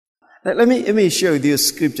Let me share with you a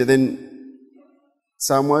scripture, then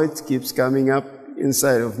somewhere it keeps coming up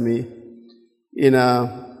inside of me. In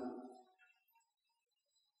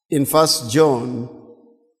 1 John,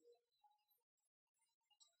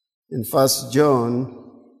 in 1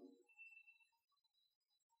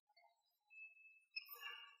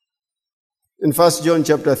 John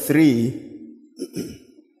chapter 3,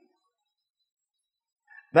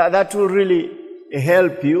 that will really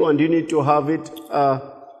help you, and you need to have it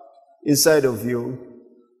inside of you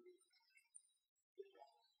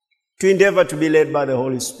to endeavor to be led by the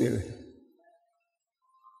Holy Spirit.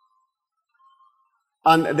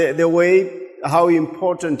 And the way, how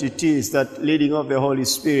important it is, that leading of the Holy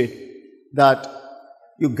Spirit, that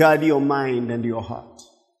you guard your mind and your heart.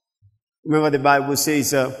 Remember the Bible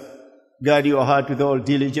says, guard your heart with all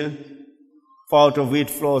diligence, for out of it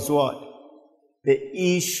flows what? The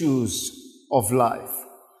issues of life.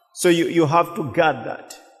 So you have to guard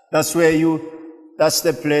that. That's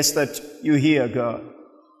the place that you hear God.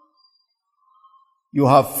 You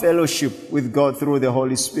have fellowship with God through the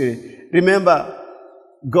Holy Spirit. Remember,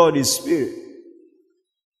 God is spirit.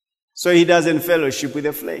 So he doesn't fellowship with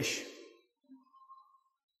the flesh.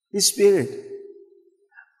 He's spirit.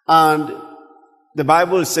 And the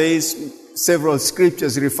Bible says, several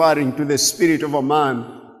scriptures referring to the spirit of a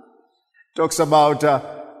man, talks about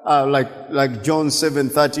like John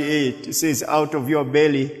 7:38. It says, out of your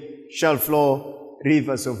belly shall flow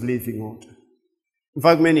rivers of living water. In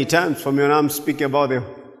fact, many times from when I'm speaking about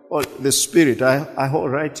the Spirit, I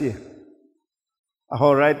hold right here. I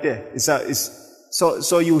hold right there.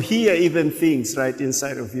 So you hear even things right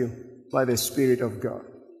inside of you by the Spirit of God.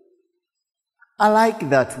 I like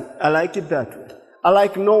that. I like it that way. I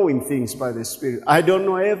like knowing things by the Spirit. I don't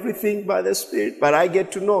know everything by the Spirit, but I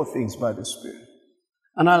get to know things by the Spirit.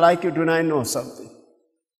 And I like it when I know something.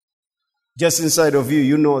 Just inside of you,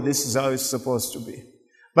 you know this is how it's supposed to be.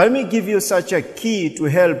 But let me give you such a key to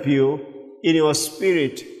help you in your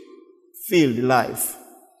spirit-filled life.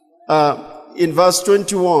 In verse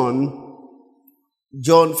 21, 1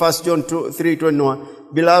 John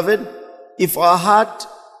 3:21, beloved,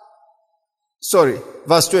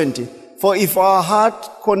 verse 20, for if our heart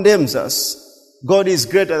condemns us, God is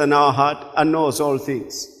greater than our heart and knows all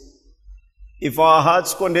things. If our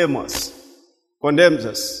hearts condemns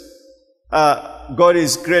us, God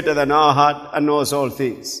is greater than our heart and knows all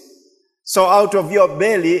things. So out of your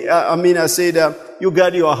belly, I said, you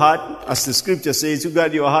guard your heart, as the scripture says, you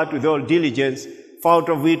guard your heart with all diligence, for out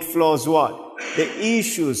of it flows what? The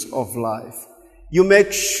issues of life. You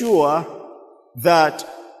make sure that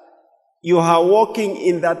you are walking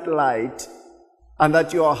in that light and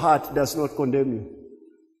that your heart does not condemn you.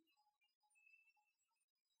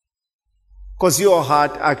 Because your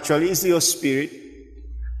heart actually is your spirit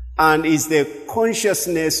and is the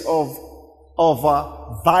consciousness of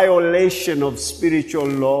a violation of spiritual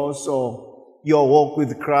laws or your walk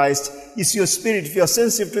with Christ. It's your spirit. If you're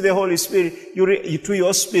sensitive to the Holy Spirit, to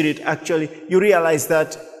your spirit, actually, you realize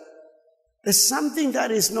that there's something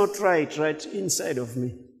that is not right inside of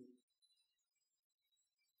me.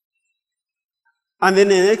 And then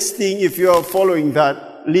the next thing, if you are following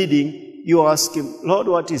that leading, you ask him, Lord,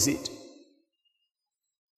 what is it?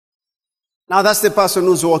 Now that's the person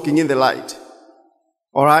who's walking in the light.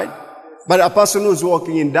 All right? But a person who's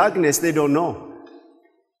walking in darkness, they don't know.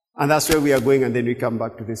 And that's where we are going, and then we come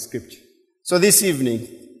back to the scripture. So this evening,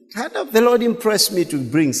 the Lord impressed me to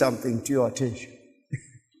bring something to your attention.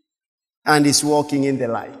 And it's walking in the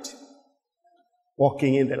light.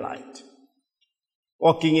 Walking in the light.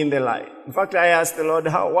 Walking in the light. In fact, I asked the Lord,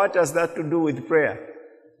 what has that to do with prayer?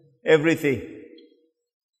 Everything.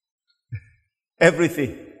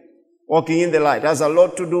 Everything. Walking in the light has a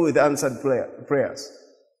lot to do with answered prayers.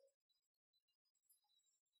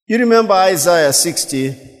 You remember Isaiah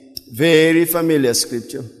 60, very familiar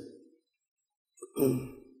scripture.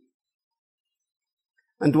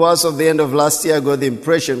 And towards the end of last year, I got the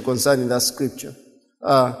impression concerning that scripture.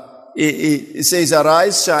 It says,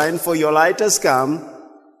 arise, shine, for your light has come,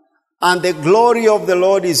 and the glory of the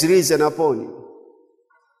Lord is risen upon you.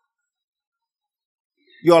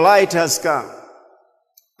 Your light has come,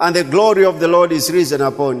 and the glory of the Lord is risen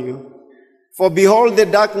upon you. For behold, the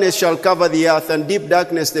darkness shall cover the earth, and deep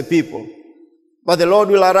darkness the people. But the Lord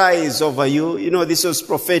will arise over you. You know, this was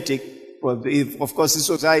prophetic. Of course, this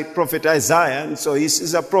was prophet Isaiah, and so this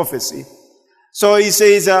is a prophecy. So he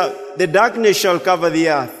says, the darkness shall cover the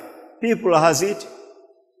earth. People, has it?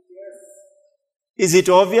 Is it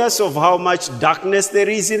obvious of how much darkness there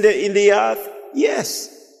is in the earth? Yes.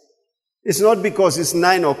 It's not because it's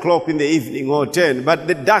 9 o'clock in the evening or 10, but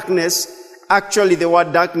the darkness, actually the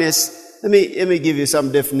word darkness Let me give you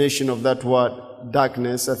some definition of that word,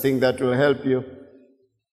 darkness. I think that will help you.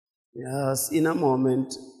 Yes, in a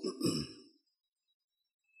moment.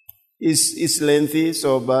 It's lengthy,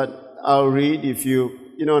 but I'll read if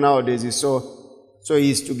nowadays it's so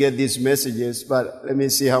easy to get these messages, but let me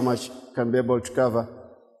see how much I can be able to cover.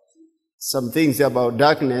 Some things about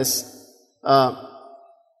darkness.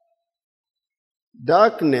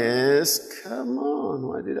 Darkness, come on,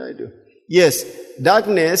 what did I do? Yes,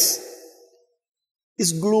 darkness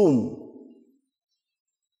is gloom.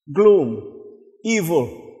 Gloom, evil,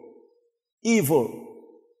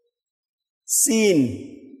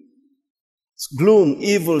 sin. It's gloom,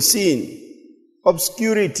 evil, sin,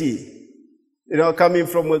 obscurity, coming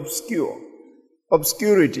from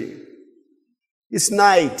obscurity. It's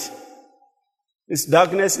night. It's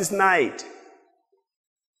darkness, is night.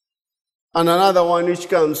 And another one which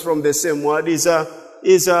comes from the same word is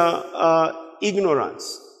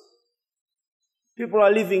ignorance. People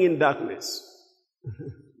are living in darkness.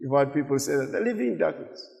 You've heard people say that they're living in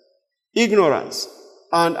darkness. Ignorance.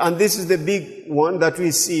 And this is the big one that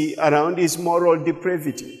we see around is moral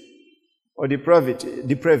depravity. Or depravity.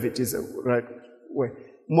 Depravity is the right way.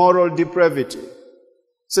 Moral depravity.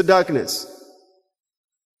 So darkness.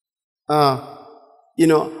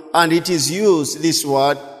 And it is used, this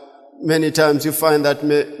word, many times you find that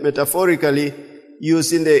metaphorically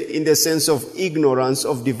used in the sense of ignorance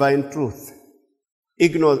of divine truth.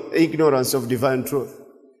 Ignorance of divine truth.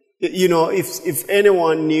 If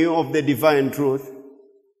anyone knew of the divine truth,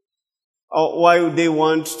 why would they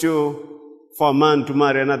want for a man to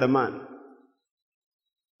marry another man?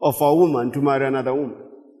 Or for a woman to marry another woman?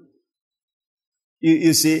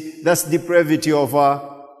 You see, that's depravity of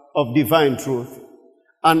divine truth.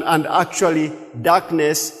 And actually,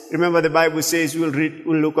 darkness, remember the Bible says, we'll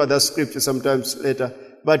look at the scripture sometimes later,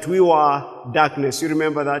 but we were darkness. You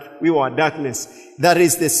remember that? We were darkness. That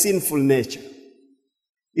is the sinful nature.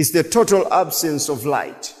 It's the total absence of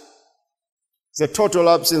light. It's the total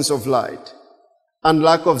absence of light and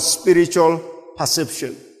lack of spiritual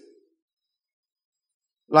perception.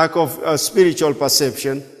 Lack of spiritual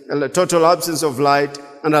perception, a total absence of light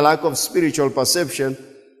and a lack of spiritual perception.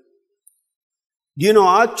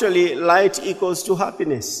 Actually, light equals to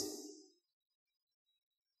happiness.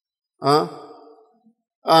 And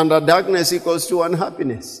darkness equals to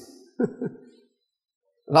unhappiness.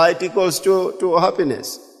 Light equals to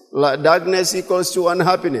happiness. Darkness equals to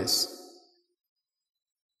unhappiness.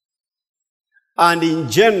 And in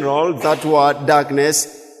general, that word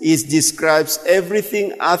darkness describes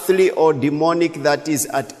everything earthly or demonic that is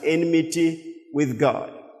at enmity with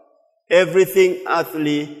God. Everything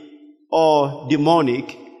earthly or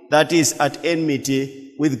demonic that is at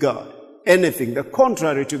enmity with God. Anything, the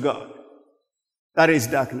contrary to God. That is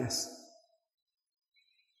darkness.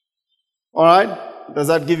 All right? Does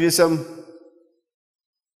that give you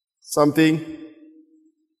something?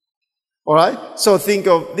 All right? So think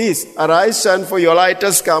of this. Arise, shine, for your light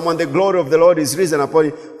has come, and the glory of the Lord is risen upon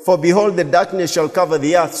you. For behold, the darkness shall cover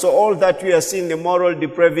the earth. So all that we are seeing, the moral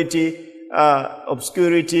depravity,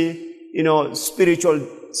 obscurity,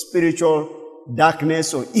 spiritual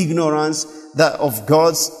darkness or ignorance that of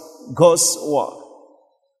God's work,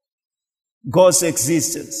 God's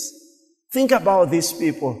existence. Think about these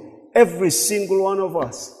people. Every single one of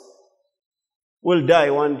us will die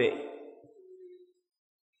one day.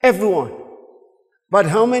 Everyone. But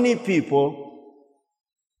how many people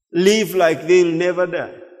live like they'll never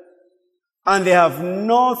die? And they have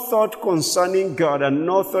no thought concerning God and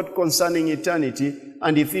no thought concerning eternity,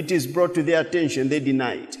 and if it is brought to their attention, they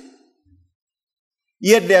deny it.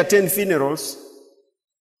 Yet they attend funerals.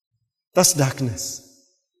 That's darkness.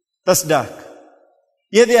 That's dark.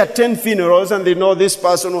 Yet they attend funerals and they know this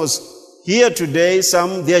person was here today,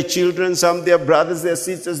 some their children, some their brothers, their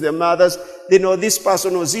sisters, their mothers. They know this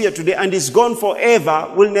person was here today and is gone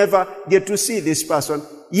forever. We'll never get to see this person.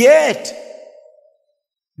 Yet,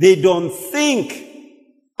 they don't think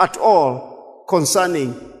at all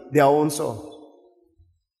concerning their own soul.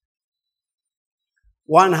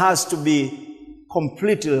 One has to be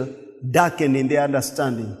completely darkened in their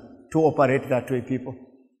understanding to operate that way, people.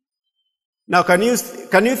 Now, can you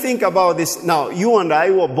think about this? Now, you and I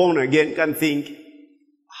who are born again can think,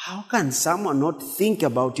 how can someone not think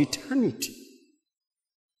about eternity?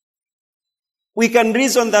 We can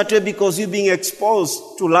reason that way because we're being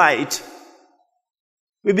exposed to light.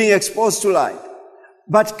 We're being exposed to light.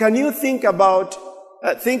 But can you think about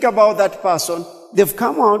that person? They've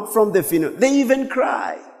come out from the funeral. They even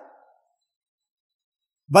cry.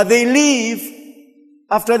 But they leave.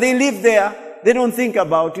 After they leave there, they don't think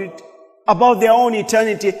about it, about their own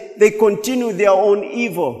eternity. They continue their own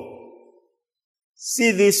evil.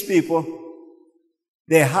 See these people,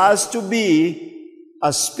 there has to be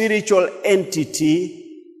a spiritual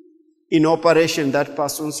entity in operation in that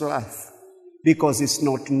person's life, because it's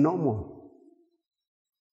not normal.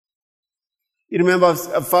 You remember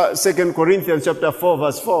 2 Corinthians chapter 4,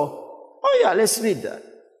 verse 4? Oh yeah, let's read that.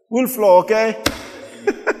 We'll flow, okay?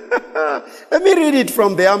 Let me read it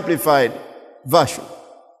from the Amplified Version.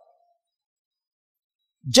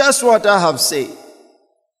 Just what I have said.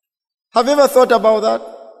 Have you ever thought about that?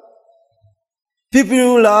 People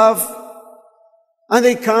who laugh, and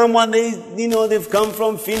they come and they've come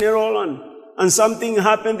from funeral and something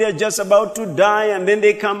happened, they're just about to die, and then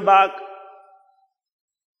they come back.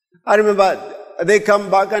 I remember they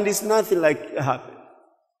come back and it's nothing like happened.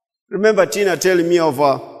 Remember Tina telling me of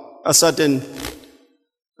a certain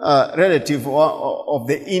relative of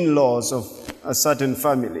the in-laws of a certain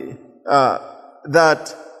family,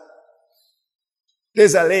 that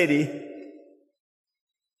there's a lady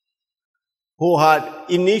who had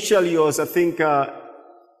initially was, I think,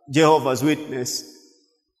 Jehovah's Witness,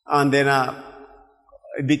 and then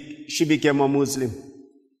she became a Muslim.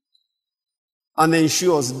 And then she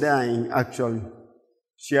was dying, actually.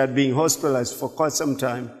 She had been hospitalized for quite some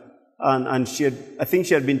time. And I think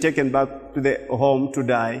she had been taken back to the home to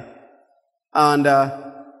die. And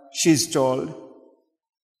she's told,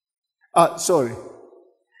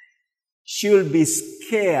 she will be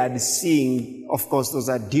scared seeing, of course, those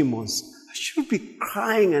are demons. She'll be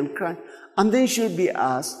crying and crying. And then she'll be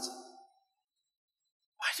asked,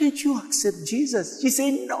 why didn't you accept Jesus? She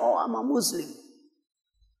said, no, I'm a Muslim.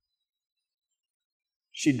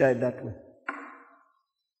 She died that way.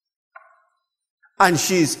 And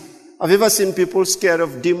have you ever seen people scared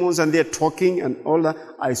of demons and they're talking and all that?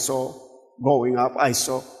 I saw growing up, I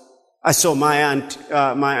saw my aunt,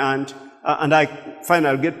 and I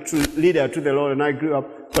finally get to lead her to the Lord, and I grew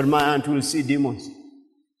up, but my aunt will see demons.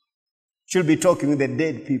 She'll be talking with the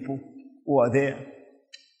dead people who are there.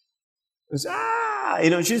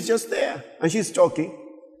 She's just there, and she's talking,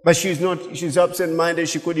 but she's absent-minded,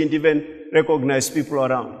 she couldn't even recognize people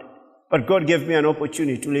around. But God gave me an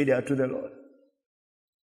opportunity to lead her to the Lord.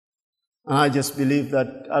 And I just believe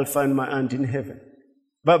that I'll find my aunt in heaven.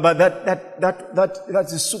 But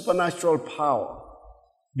that's the supernatural power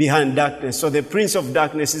behind darkness. So the prince of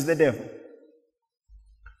darkness is the devil.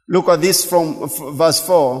 Look at this from verse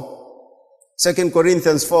 4, 2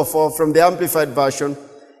 Corinthians 4:4 from the Amplified Version.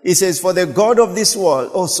 It says, for the God of this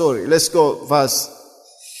world, let's go verse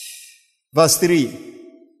 3.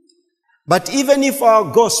 But even if our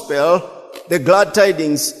gospel, the glad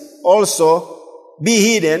tidings, also be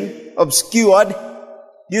hidden, obscured.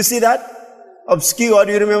 Do you see that? Obscured,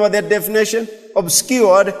 you remember that definition?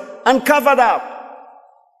 Obscured and covered up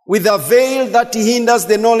with a veil that hinders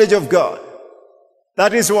the knowledge of God.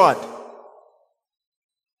 That is what?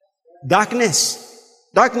 Darkness.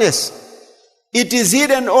 Darkness. It is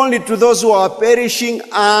hidden only to those who are perishing,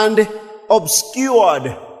 and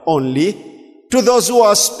obscured only to those who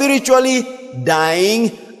are spiritually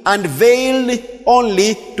dying, and veiled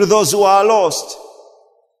only to those who are lost.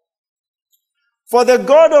 For the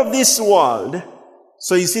God of this world,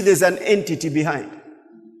 so you see there's an entity behind.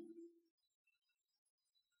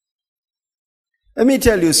 Let me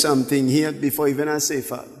tell you something here before even I say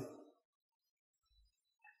Father.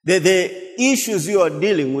 The issues you are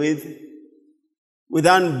dealing with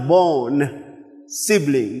unborn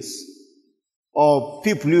siblings or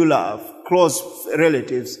people you love, close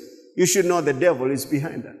relatives, you should know the devil is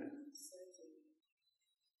behind that.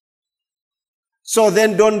 So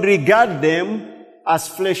then don't regard them as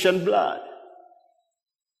flesh and blood,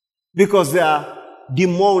 because there are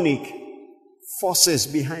demonic forces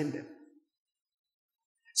behind them.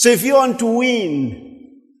 So if you want to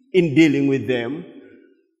win in dealing with them,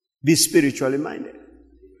 be spiritually minded.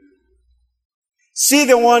 See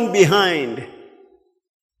the one behind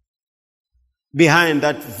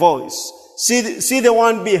that voice. See the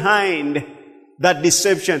one behind that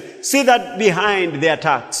deception. See that behind the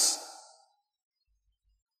attacks.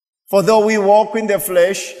 For though we walk in the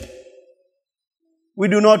flesh, we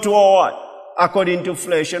do not war what? According to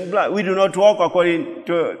flesh and blood. We do not walk according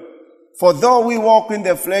to... For though we walk in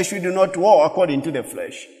the flesh, we do not war according to the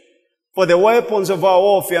flesh. For the weapons of our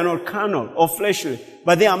warfare are not carnal or fleshly,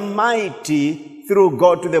 but they are mighty through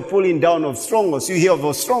God to the pulling down of strongholds. You hear of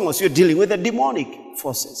those strongholds, you're dealing with the demonic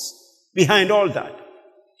forces behind all that.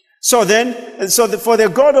 So for the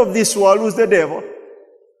God of this world, who's the devil?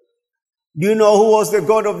 Do you know who was the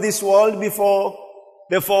God of this world before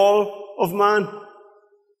the fall of man?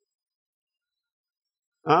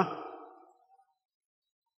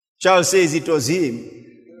 Charles says it was him.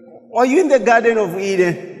 Are you in the Garden of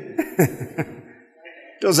Eden?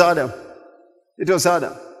 It was Adam. It was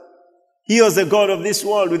Adam. He was the God of this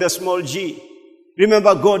world with a small g.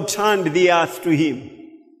 Remember, God turned the earth to him.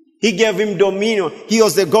 He gave him dominion. He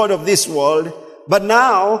was the God of this world. But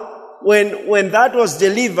now, when that was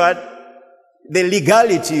delivered, the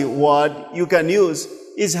legality word you can use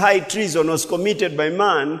is high treason was committed by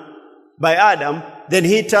man, by Adam, then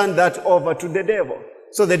he turned that over to the devil.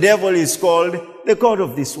 So the devil is called the God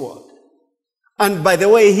of this world. And by the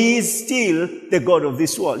way, he is still the God of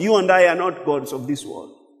this world. You and I are not gods of this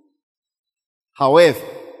world. However,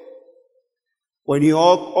 when you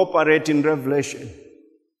operate in revelation,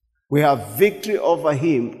 we have victory over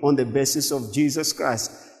him on the basis of Jesus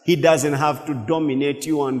Christ. He doesn't have to dominate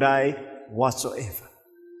you and I whatsoever.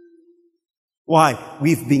 Why?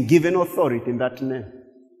 We've been given authority in that name.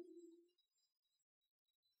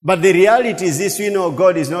 But the reality is this, we know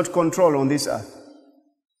God is not control on this earth.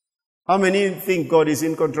 How many think God is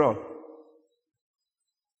in control?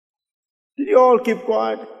 Did you all keep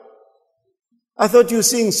quiet? I thought you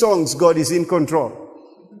sing songs, God is in control.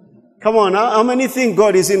 Come on, how many think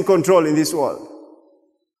God is in control in this world?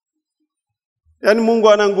 Yani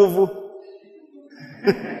Mungu ana nguvu?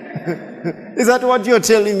 Is that what you're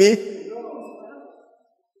telling me?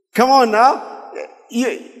 Come on now.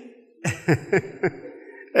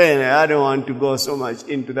 Anyway, I don't want to go so much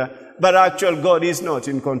into that. But actual God is not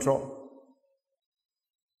in control.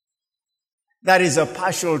 That is a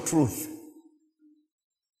partial truth.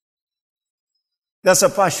 That's a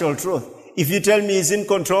partial truth. If you tell me he's in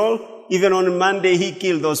control, even on Monday he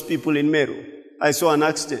killed those people in Meru. I saw an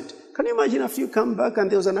accident. Can you imagine if you come back and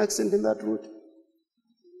there was an accident in that route?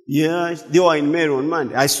 Yeah, they were in Meru on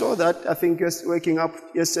Monday. I saw that, I think, waking up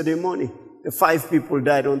yesterday morning. The 5 people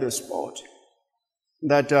died on the spot.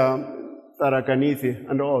 That Tharakanithi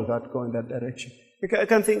and all that go in that direction. I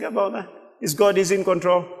can think about that. Is God in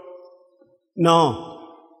control?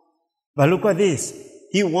 No. But look at this.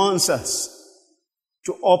 He wants us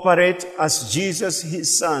to operate as Jesus,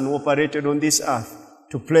 his son, operated on this earth,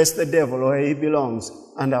 to place the devil where he belongs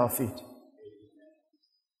under our feet.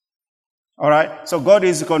 All right? So God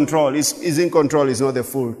is in control. Is in control is not the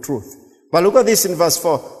full truth. But look at this in verse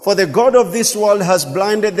 4. For the God of this world has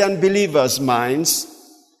blinded the unbelievers' minds,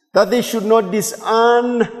 that they should not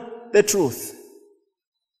discern the truth,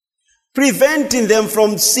 preventing them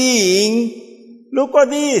from seeing. Look at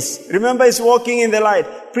this. Remember, he's walking in the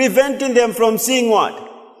light. Preventing them from seeing what?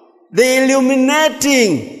 The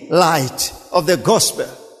illuminating light of the gospel.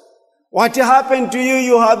 What happened to you?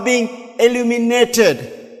 You have been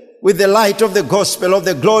illuminated with the light of the gospel of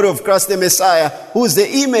the glory of Christ the Messiah, who is the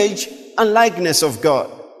image and likeness of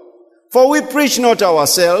God. For we preach not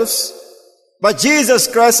ourselves, but Jesus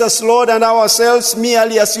Christ as Lord, and ourselves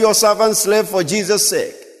merely as your servant slave for Jesus'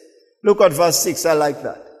 sake. Look at verse 6. I like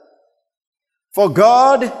that. For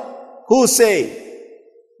God, who said,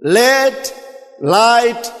 let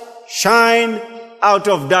light shine out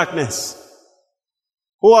of darkness.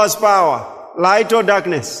 Who has power? Light or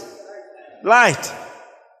darkness? Light.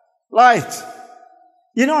 Light.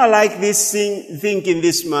 You know, I like this thing, think in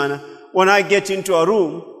this manner. When I get into a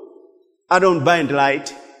room, I don't bind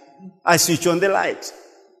light. I switch on the light.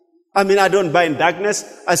 I don't bind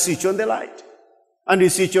darkness. I switch on the light. And you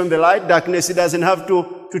switch on the light, darkness, it doesn't have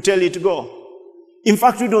to tell it to go. In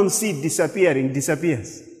fact, you don't see it disappearing, it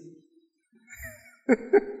disappears.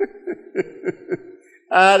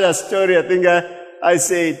 I had a story, I think I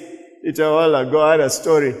said it a while ago. I had a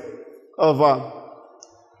story of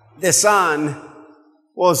the son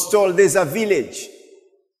was told there's a village,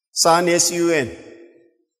 Sun, S-U-N,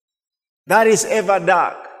 that is ever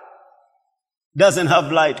dark, doesn't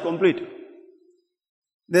have light completely.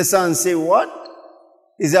 The son say, what?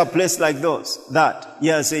 Is there a place like those? That?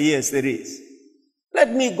 Yeah, say, yes, there is.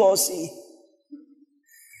 Let me go see.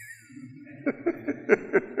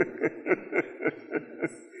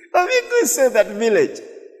 I mean, could say that village.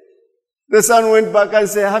 The son went back and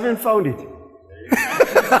said, I haven't found it.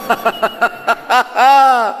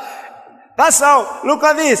 That's how, look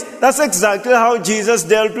at this. That's exactly how Jesus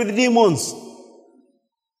dealt with demons.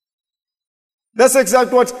 That's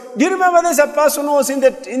exactly what, do you remember there's a person who was in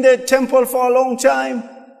the temple for a long time?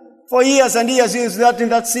 For years and years, he was in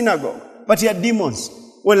that synagogue. But he had demons.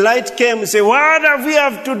 When light came, he said, what have we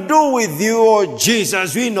have to do with you, oh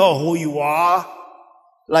Jesus? We know who you are.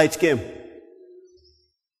 Light came.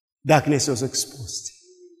 Darkness was exposed.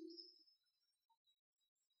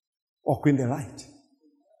 Walk in the light.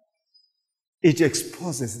 It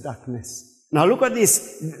exposes darkness. Now look at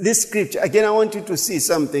this scripture. Again, I want you to see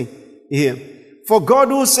something here. For God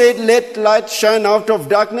who said, let light shine out of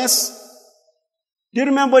darkness. Do you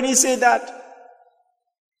remember when he said that?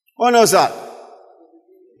 When was that?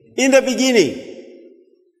 in the beginning,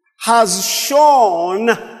 has shone,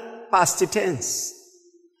 past tense,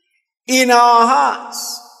 in our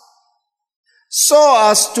hearts, so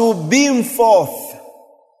as to beam forth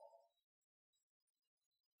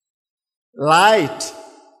light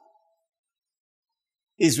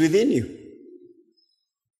is within you.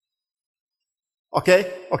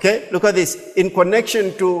 Okay, look at this. In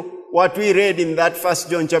connection to what we read in that 1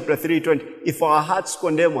 John chapter 3:20, if our hearts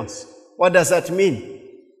condemn us, what does that mean?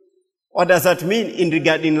 What does that mean in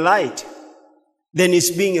regarding light? Then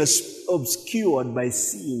it's being obscured by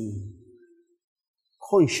sin,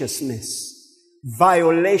 consciousness,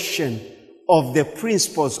 violation of the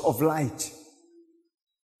principles of light.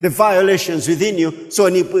 The violations within you. So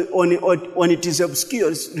when it is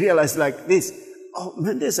obscured, realize like this, oh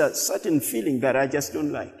man, there's a certain feeling that I just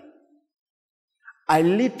don't like. I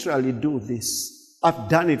literally do this. I've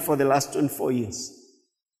done it for the last 24 years.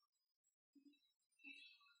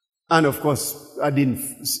 And of course, I didn't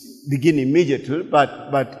begin immediately,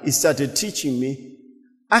 but it started teaching me.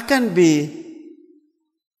 I can be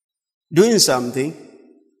doing something,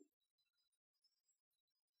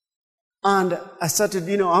 and I started,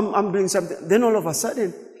 I'm doing something. Then all of a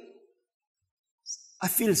sudden, I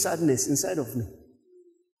feel sadness inside of me.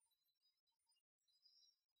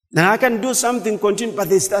 Now I can do something, continue, but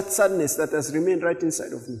there's that sadness that has remained right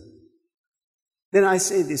inside of me. Then I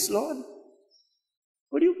say this, Lord,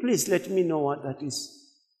 would you please let me know what that is?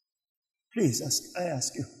 Please, I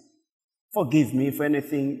ask you. Forgive me if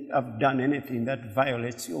I've done anything that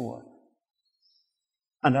violates your word.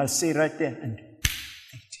 And I'll say right there, and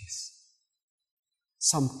it is.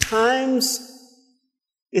 Sometimes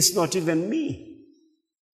it's not even me.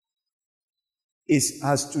 It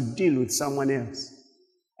has to deal with someone else.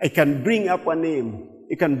 I can bring up a name.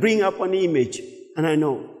 I can bring up an image. And I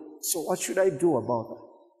know. So what should I do about that?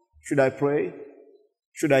 Should I pray?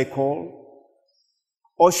 Should I call?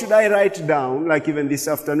 Or should I write down, like even this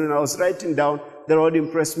afternoon, I was writing down, the Lord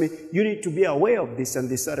impressed me, you need to be aware of this and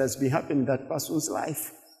this that has been happening in that person's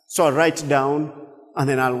life. So I write down and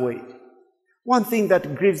then I'll wait. One thing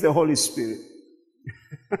that grieves the Holy Spirit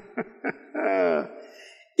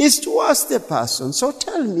is to ask the person, so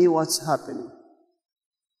tell me what's happening.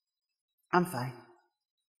 I'm fine.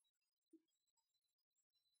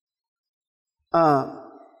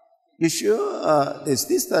 You sure? There's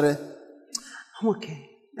this that I'm okay.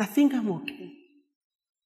 I think I'm okay.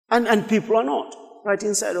 And people are not right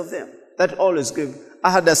inside of them. That always gives.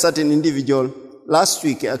 I had a certain individual last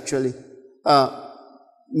week actually,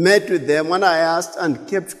 met with them when I asked and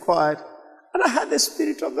kept quiet. And I had the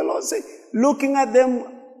Spirit of the Lord say, looking at them,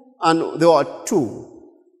 and there were two,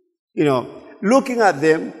 looking at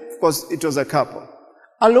them, of course it was a couple.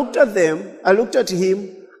 I looked at them, I looked at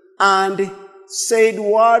him, and said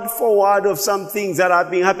word for word of some things that have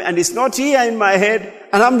been happening. And it's not here in my head.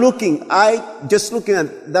 And I'm looking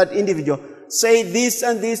at that individual. Say this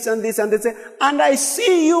and this and this and this. And I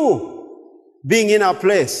see you being in a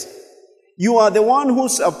place. You are the one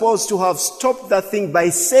who's supposed to have stopped that thing by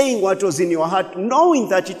saying what was in your heart, knowing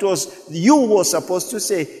that it was you who was supposed to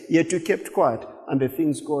say, yet you kept quiet. And the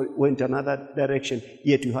things went another direction,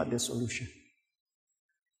 yet you had the solution.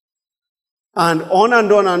 And on and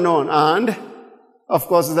on and on. And of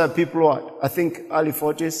course, there are people what? I think early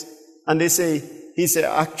 40s. And he said,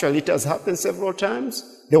 actually, it has happened several times.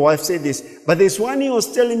 The wife said this. But there's one he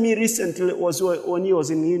was telling me recently, was when he was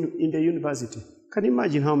in the university. Can you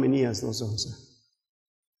imagine how many years those ones are?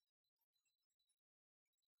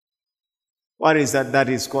 What is that? That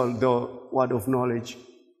is called the word of knowledge.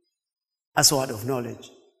 That's a word of knowledge.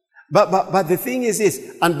 But the thing is this,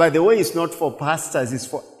 and by the way, it's not for pastors, it's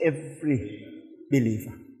for every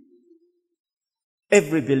believer.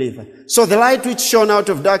 Every believer. So the light which shone out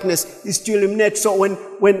of darkness is to illuminate. So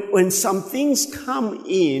when some things come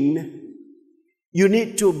in, you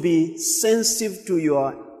need to be sensitive to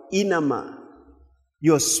your inner man,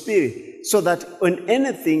 your spirit, so that when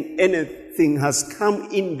anything has come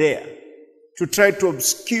in there to try to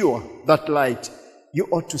obscure that light, you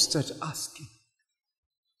ought to start asking.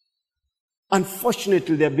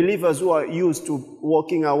 Unfortunately, there are believers who are used to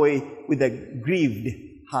walking away with a grieved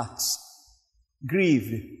hearts.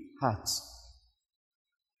 Grieved hearts.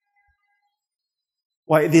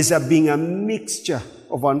 Why? There's being a mixture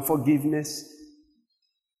of unforgiveness,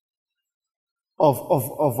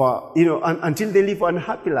 until they live an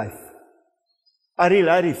unhappy life. I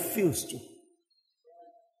refuse to.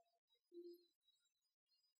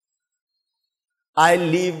 I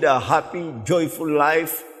lived a happy, joyful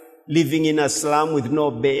life, living in a slum with no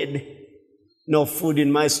bed, no food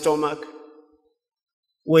in my stomach,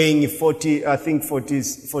 weighing 47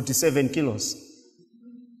 kilos.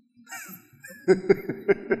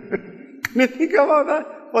 Can you think about that?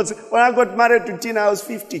 When I got married to Tina, I was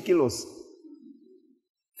 50 kilos.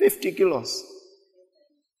 50 kilos.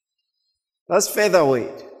 That's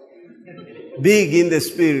featherweight. Big in the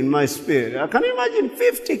spirit, in my spirit. Can you imagine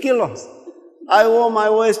 50 kilos? I wore my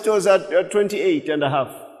waist was at 28 and a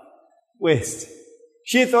half waist.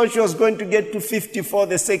 She thought she was going to get to 54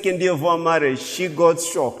 the second year of our marriage. She got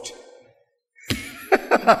shocked.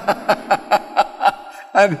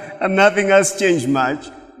 and nothing has changed much,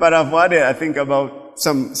 but I've added, I think, about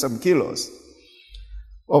some kilos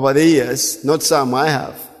over the years. Not some, I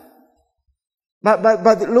have.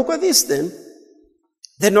 But look at this then.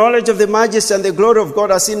 The knowledge of the majesty and the glory of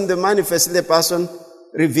God are seen in the manifest in the person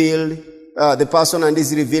revealed, the person and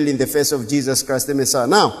is revealed in the face of Jesus Christ the Messiah.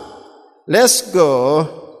 Now, let's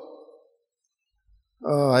go.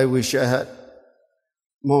 Oh, I wish I had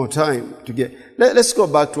more time to get. Let's go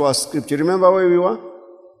back to our scripture. Remember where we were?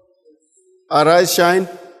 Arise, shine.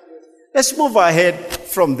 Let's move ahead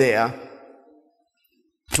from there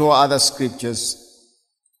to our other scriptures.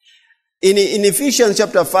 In Ephesians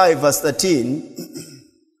chapter 5, verse 13,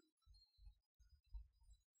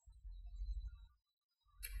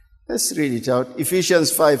 let's read it out.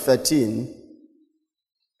 Ephesians 5:13.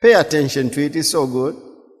 Pay attention to it. It's so good.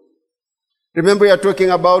 Remember, we are talking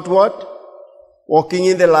about what? Walking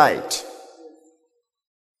in the light.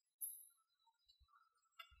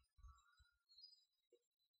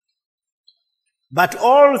 But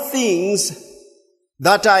all things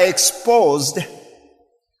that are exposed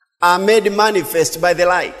are made manifest by the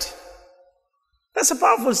light. That's a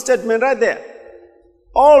powerful statement right there.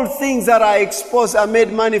 All things that are exposed are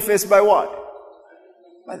made manifest by what?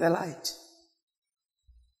 By the light.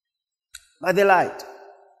 By the light.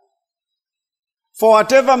 For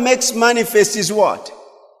whatever makes manifest is what?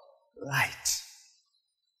 Light.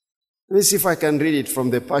 Let me see if I can read it from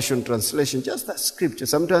the Passion Translation. Just that scripture.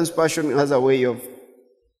 Sometimes Passion has a way of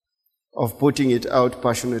putting it out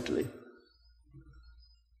passionately.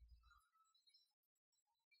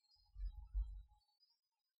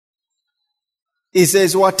 He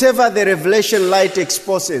says, whatever the revelation light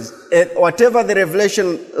exposes,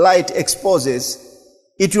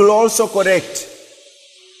 it will also correct.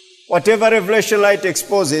 Whatever revelation light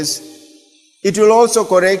exposes, it will also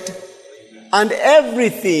correct. And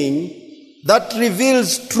everything that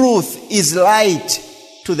reveals truth is light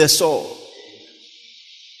to the soul.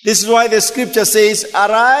 This is why the scripture says,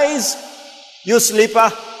 arise, you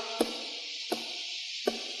sleeper.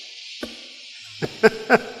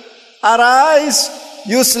 Arise,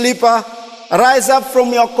 you sleeper. Rise up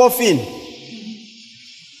from your coffin.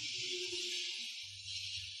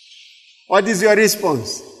 What is your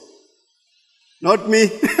response? Not me.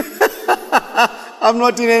 I'm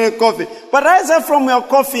not in any coffin. But rise up from your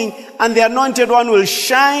coffin and the anointed one will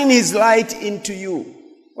shine his light into you.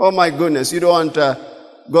 Oh my goodness, you don't want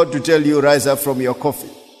God to tell you rise up from your coffin.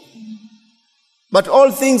 But all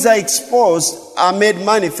things are exposed, are made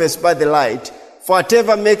manifest by the light. For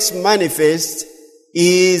whatever makes manifest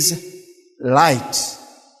is light.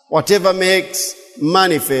 Whatever makes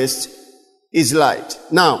manifest is light.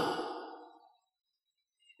 Now,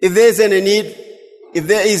 if there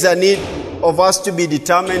is a need of us to be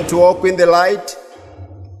determined to walk in the light,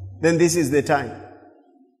 then this is the time.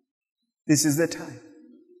 This is the time.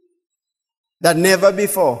 That never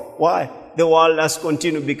before. Why? The world has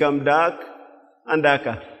continued to become dark and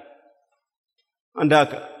darker and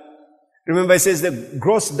darker. Remember, it says the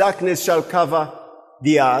gross darkness shall cover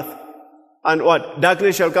the earth. And what?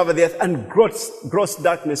 Darkness shall cover the earth and gross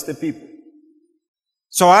darkness the people.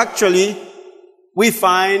 So actually, we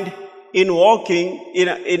find in walking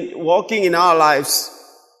in our lives,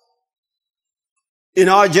 in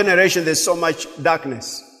our generation, there's so much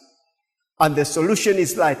darkness. And the solution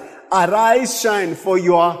is light. Arise, shine, for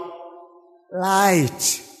your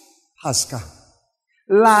light has come.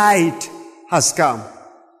 Light has come.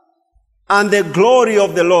 And the glory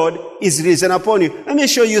of the Lord is risen upon you. Let me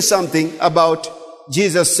show you something about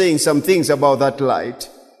Jesus saying some things about that light.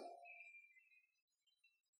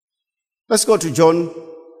 Let's go to John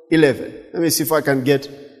 11. Let me see if I can get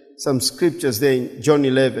some scriptures there in John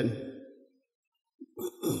 11.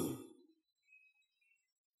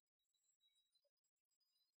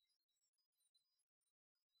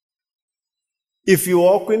 If you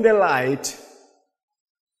walk in the light,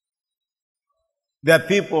 there are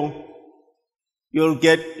people,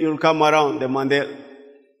 you'll come around them and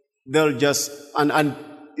they'll just, and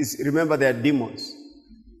remember they are demons.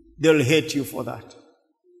 They'll hate you for that.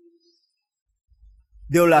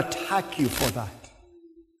 They'll attack you for that.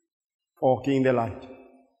 Walking in the light.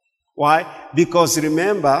 Why? Because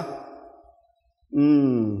remember,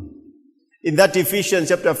 In that Ephesians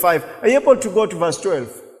chapter 5, are you able to go to verse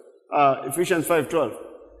 12? Ephesians 5:12.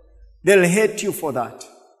 They'll hate you for that.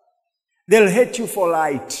 They'll hate you for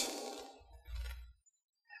light.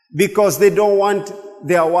 Because they don't want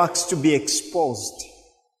their works to be exposed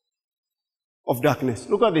of darkness.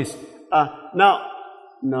 Look at this.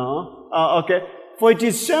 Okay. For it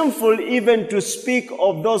is shameful even to speak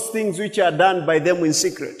of those things which are done by them in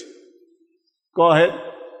secret. Go ahead.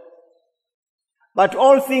 But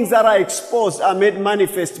all things that are exposed are made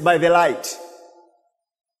manifest by the light.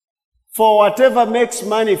 For whatever makes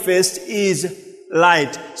manifest is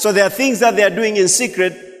light. So there are things that they are doing in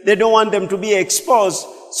secret. They don't want them to be exposed.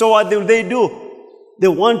 So what do? They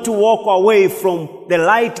want to walk away from the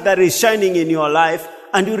light that is shining in your life.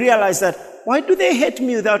 And you realize that, why do they hate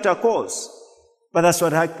me without a cause? But that's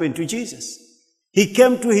what happened to Jesus. He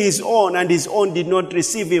came to his own and his own did not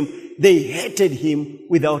receive him. They hated him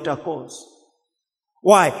without a cause.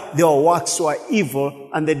 Why? Their works were evil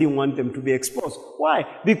and they didn't want them to be exposed. Why?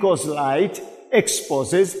 Because light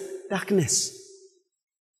exposes darkness.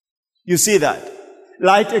 You see that?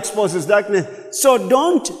 Light exposes darkness. So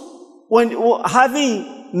when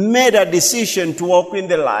having made a decision to walk in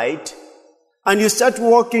the light, and you start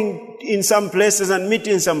walking in some places and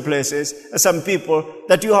meeting some places, some people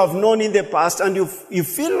that you have known in the past, and you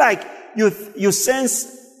feel like you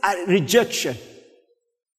sense a rejection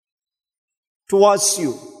towards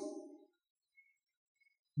you.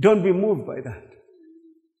 Don't be moved by that.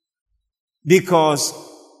 Because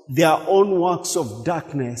their own works of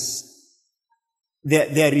darkness,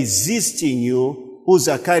 they're resisting you, who's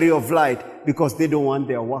a carrier of light, because they don't want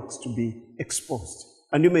their works to be exposed.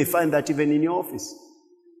 And you may find that even in your office.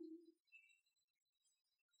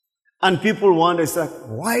 And people wonder, it's like,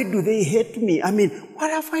 why do they hate me? I mean, what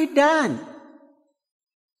have I done?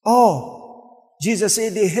 Oh, Jesus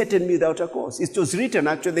said they hated me without a cause. It was written,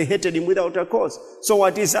 actually, they hated him without a cause. So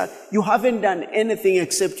what is that? You haven't done anything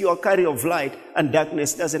except you are a carrier of light, and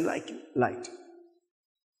darkness doesn't like you. Light.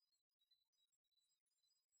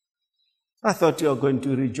 I thought you were going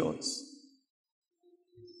to rejoice.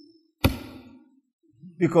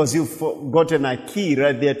 Because you've forgotten a key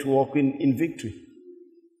right there to walk in victory.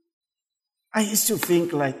 I used to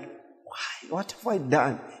think like, why? What have I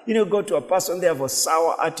done? You know, go to a person, they have a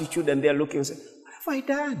sour attitude and they're looking and say, what have I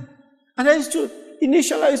done? And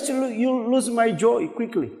initially I used to lose my joy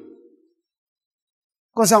quickly.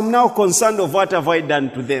 Because I'm now concerned of what have I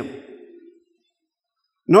done to them.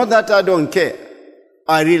 Not that I don't care.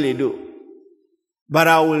 I really do. But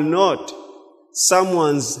I will not.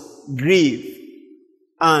 Someone's grief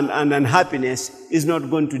and unhappiness is not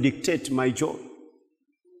going to dictate my joy.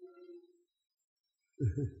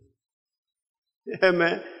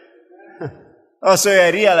 Amen. Also, I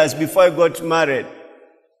realized before I got married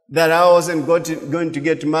that I wasn't going to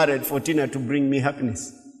get married for Tina to bring me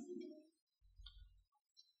happiness.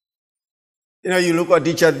 You know, you look at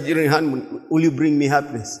each other during honeymoon, will you bring me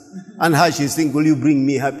happiness? And her, she's thinking, will you bring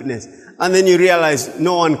me happiness? And then you realize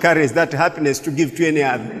no one carries that happiness to give to any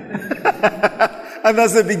other. And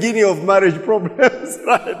that's the beginning of marriage problems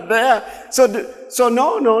right there. So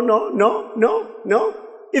no.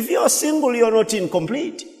 If you're single, you're not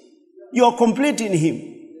incomplete. You're complete in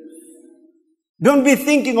him. Don't be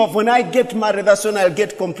thinking of when I get married, that's when I'll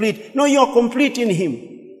get complete. No, you're complete in him.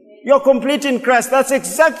 You're complete in Christ. That's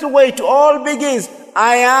exactly the way it all begins.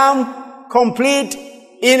 I am complete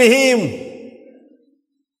in him.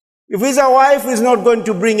 If he's a wife, he's not going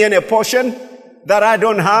to bring any portion that I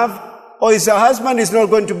don't have. Or his husband is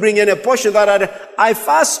not going to bring any portion that I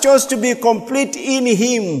first chose to be complete in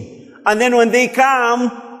him. And then when they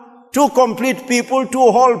come, two complete people,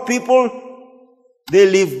 two whole people, they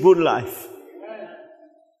live good life.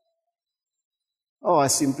 Oh, I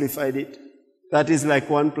simplified it. That is like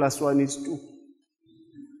 1 + 1 is 2.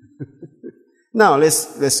 Now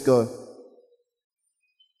let's go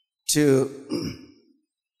to,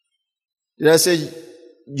 did I say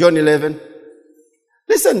John 11?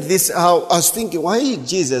 Listen to this, how I was thinking, why is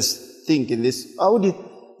Jesus thinking this? How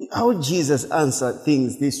would Jesus answer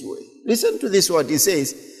things this way? Listen to this, what he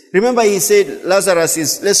says. Remember he said,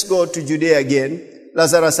 let's go to Judea again.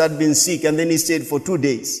 Lazarus had been sick and then he stayed for 2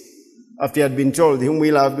 days after he had been told, whom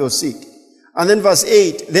will have was sick. And then verse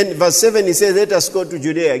 7 he says, let us go to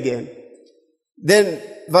Judea again. Then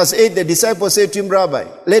verse 8, the disciples said to him, Rabbi,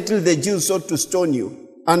 little the Jews sought to stone you,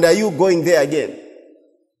 and are you going there again?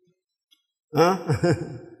 Huh?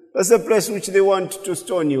 That's the place which they want to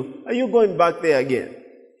stone you. Are you going back there again?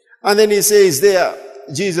 And then he says there,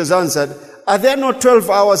 Jesus answered, are there not 12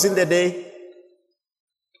 hours in the day?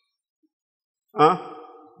 Huh?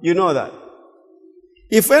 You know that.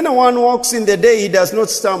 If anyone walks in the day, he does not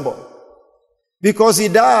stumble, Because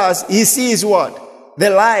he sees what? The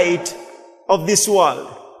light of this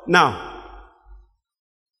world. Now,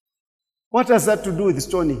 what has that to do with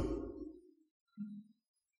stoning?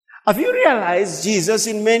 Have you realized Jesus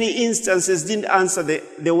in many instances didn't answer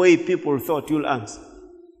the way people thought you'll answer?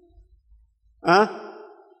 Huh?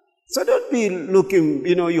 So don't be looking,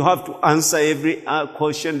 you have to answer every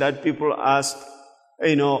question that people ask,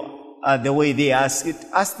 the way they ask it.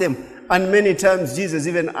 Ask them. And many times Jesus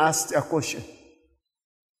even asked a question.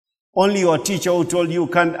 Only your teacher who told you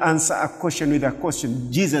can't answer a question with a question.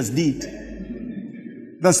 Jesus did.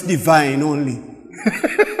 That's divine only.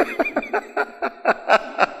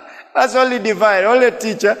 That's only divine. Only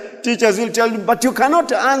teachers will tell you, but you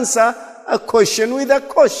cannot answer a question with a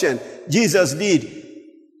question. Jesus did.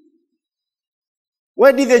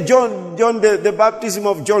 Where did the baptism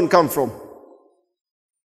of John come from?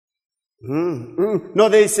 No,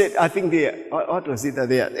 they said, I think what was it that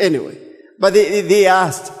they asked? Anyway, but they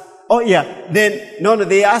asked,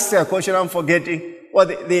 they asked a question, I'm forgetting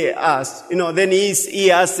what they asked. Then he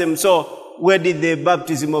asked them, so where did the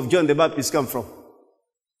baptism of John the Baptist come from?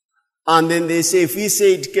 And then they say, if he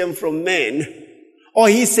said it came from men, or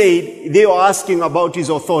he said, they were asking about his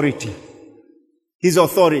authority. His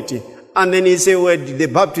authority. And then he said, where did the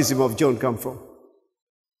baptism of John come from?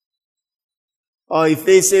 Or if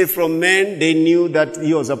they say from men, they knew that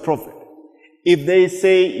he was a prophet. If they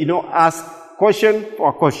say, ask question for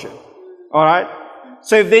a question. All right?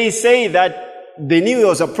 So if they say that they knew he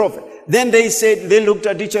was a prophet, then they looked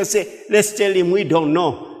at each other and said, let's tell him we don't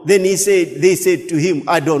know. Then they said to him,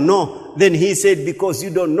 I don't know. Then he said, because you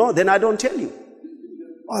don't know, then I don't tell you.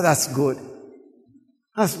 Oh, that's good.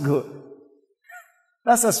 That's good.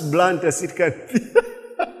 That's as blunt as it can be.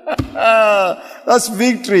 That's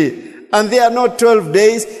victory. And they are not 12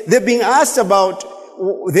 days. They're being asked about,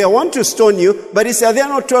 they want to stone you, but he said, they are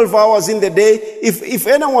not 12 hours in the day. If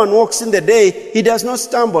anyone walks in the day, he does not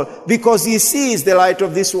stumble because he sees the light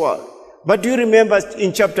of this world. But do you remember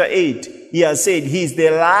in chapter 8, he has said, he is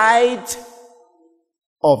the light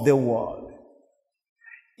of the world.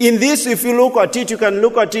 In this, if you look at it, you can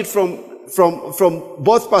look at it from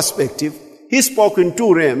both perspectives. He spoke in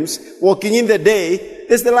two realms. Walking in the day,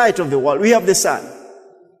 there's the light of the world. We have the sun.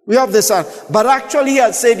 We have the sun. But actually, he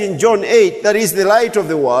had said in John 8, that is the light of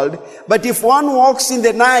the world. But if one walks in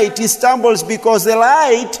the night, he stumbles because the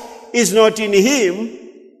light is not in him.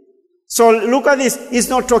 So look at this. He's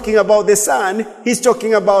not talking about the sun. He's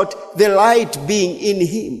talking about the light being in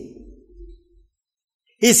him.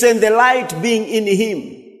 He's saying the light being in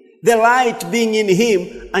him. The light being in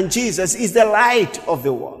him, and Jesus is the light of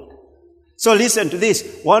the world. So listen to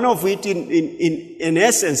this. One of it, in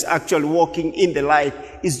essence, actually walking in the light,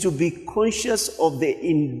 is to be conscious of the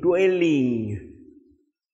indwelling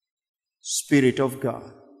Spirit of God,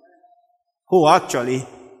 who actually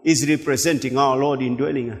is representing our Lord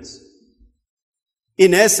indwelling us.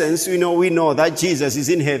 In essence, we know that Jesus is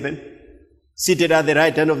in heaven, seated at the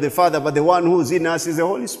right hand of the Father, but the one who's in us is the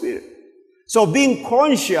Holy Spirit. So being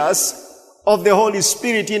conscious of the Holy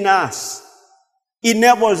Spirit in us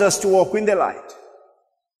enables us to walk in the light.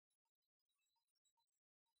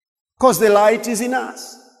 Because the light is in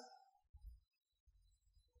us.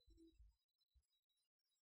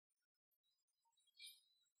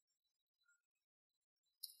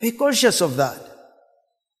 Be conscious of that.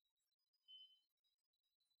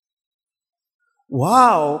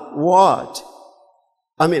 Wow, what?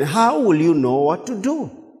 How will you know what to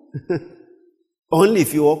do? Only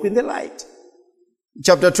if you walk in the light.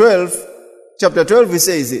 Chapter 12, he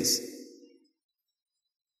says this.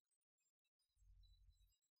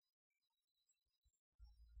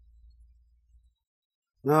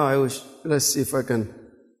 Now let's see if I can.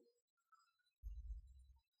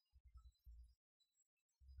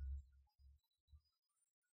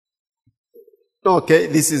 Okay,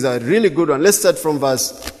 this is a really good one. Let's start from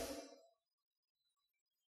verse.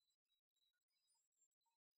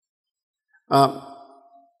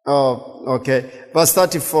 Verse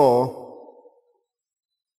 34.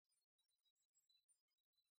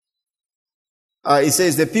 It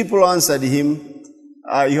says, the people answered him.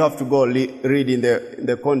 You have to go read in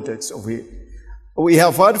the context of it. We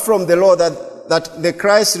have heard from the Lord that the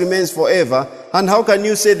Christ remains forever. And how can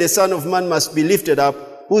you say the Son of Man must be lifted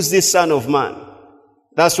up? Who's this Son of Man?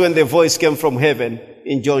 That's when the voice came from heaven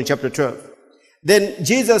in John chapter 12. Then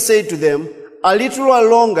Jesus said to them, a little while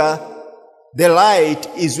longer, the light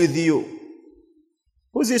is with you.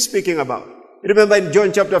 Who's he speaking about? Remember in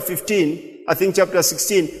John chapter 15, I think chapter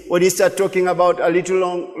 16, when he started talking about a little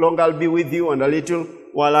longer I'll be with you and a little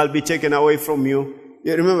while I'll be taken away from you.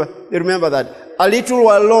 You remember that? A little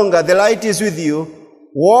while longer, the light is with you.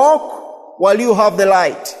 Walk while you have the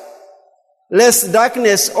light, lest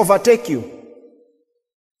darkness overtake you.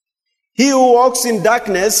 He who walks in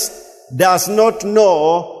darkness does not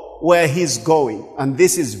know where he's going. And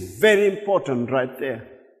this is very important right there.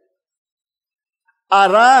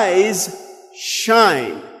 Arise,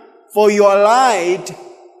 shine, for your light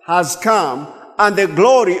has come, and the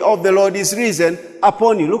glory of the Lord is risen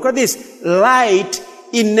upon you. Look at this. Light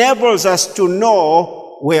enables us to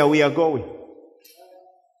know where we are going.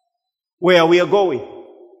 Where we are going.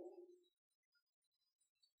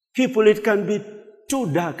 People, it can be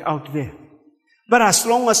too dark out there. But as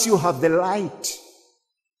long as you have the light,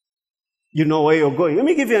 you know where you're going. Let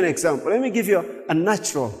me give you an example. Let me give you a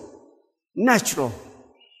natural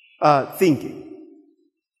thinking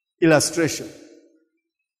illustration.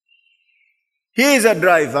 Here is a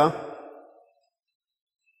driver.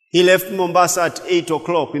 He left Mombasa at 8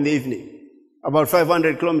 o'clock in the evening, about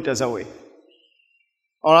 500 kilometers away.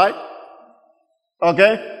 All right?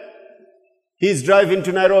 Okay? He's driving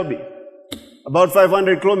to Nairobi, about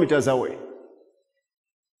 500 kilometers away.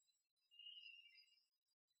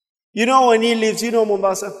 You know when he leaves, you know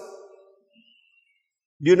Mombasa?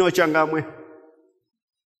 Do you know Changamwe?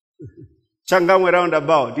 Changamwe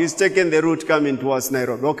roundabout. He's taken the route coming towards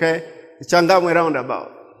Nairobi, okay? Changamwe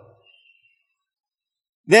roundabout.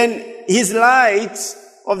 Then his lights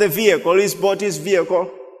of the vehicle, he's bought his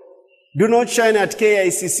vehicle, do not shine at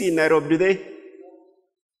KICC in Nairobi, do they?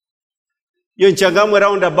 You're in Changamwe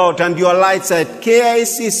roundabout and your lights are at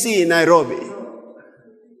KICC in Nairobi.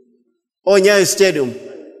 Or Nyayo Stadium,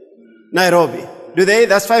 Nairobi. Do they?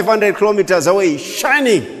 That's 500 kilometers away,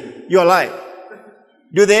 shining your light.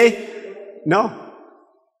 Do they? No.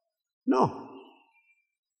 No.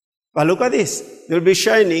 But look at this. They'll be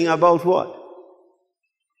shining about what?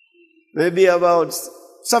 Maybe about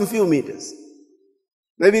some few meters.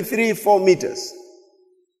 Maybe 3-4 meters.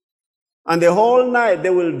 And the whole night they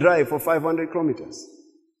will drive for 500 kilometers.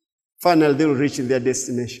 Finally, they will reach their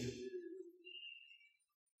destination.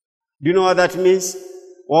 Do you know what that means?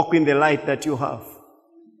 Walk in the light that you have.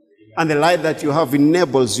 And the light that you have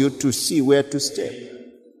enables you to see where to stay.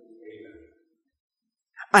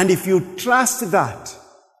 And if you trust that,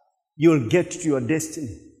 you'll get to your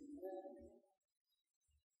destiny.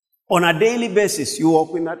 On a daily basis, you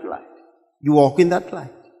walk in that light. You walk in that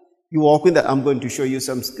light. You walk in that. I'm going to show you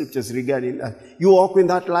some scriptures regarding that. You walk in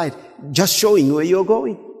that light, just showing where you're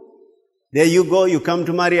going. There you go. You come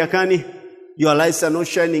to Mariakani. Your lights are not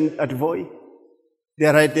shining at Voi.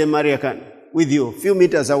 They're right there, Mariakani, with you, a few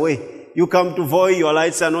meters away. You come to Voi, your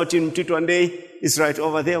lights are not in Mtitwandei. It's right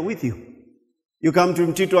over there with you. You come to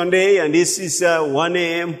Mtitwandei, and this is 1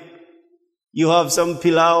 a.m. You have some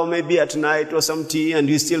pilau maybe at night or some tea, and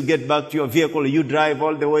you still get back to your vehicle. You drive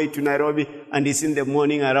all the way to Nairobi, and it's in the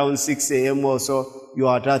morning around 6 a.m. or so. You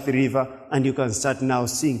are at Athi River, and you can start now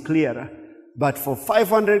seeing clearer. But for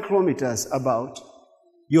 500 kilometers about,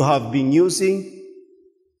 you have been using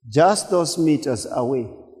just those meters away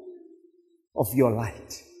of your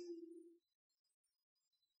light.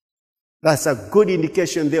 That's a good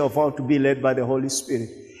indication there of how to be led by the Holy Spirit.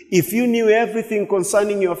 If you knew everything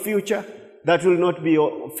concerning your future, that will not be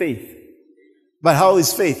your faith. But how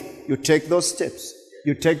is faith? You take those steps.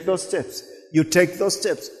 You take those steps. You take those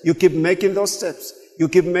steps. You keep making those steps. You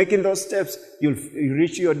keep making those steps. You'll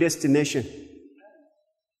reach your destination.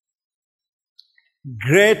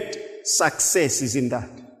 Great success is in that.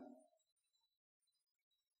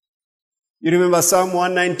 You remember Psalm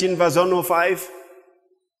 119 verse 105?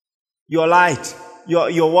 Your light,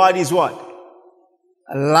 your word is what?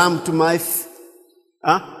 A lamp to my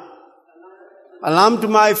a lamp to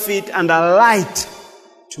my feet and a light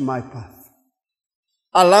to my path.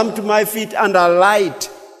 A lamp to my feet and a light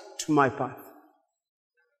to my path.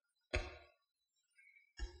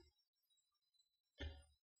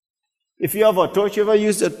 If you have a torch, you ever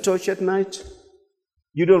used a torch at night?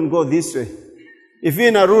 You don't go this way. If you're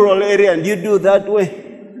in a rural area and you do that way,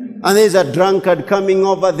 and there's a drunkard coming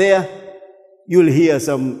over there, you'll hear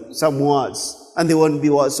some words, and they won't be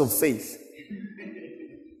words of faith.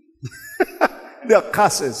 They are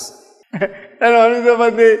curses. And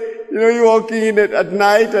you're walking in it at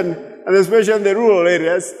night, and especially in the rural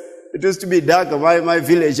areas, it used to be dark. My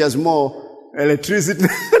village has more electricity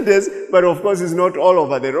nowadays, but of course it's not all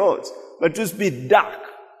over the roads. But it used to be dark.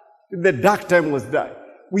 The dark time was dark.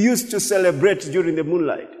 We used to celebrate during the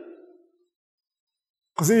moonlight.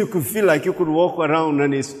 Because then you could feel like you could walk around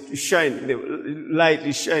and it's shining, the light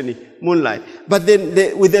is shining, moonlight. But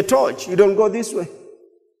then with the torch, you don't go this way.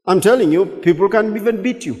 I'm telling you, people can even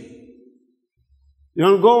beat you. You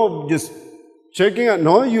don't go just checking out.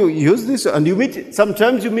 No, you use this and you meet.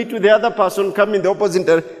 Sometimes you meet with the other person coming the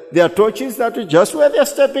opposite There are torches that are just where they're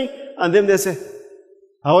stepping, and then they say,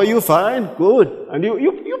 how are you? Fine, good. And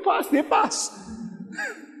you pass, they pass.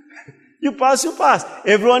 You pass.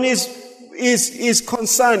 Everyone is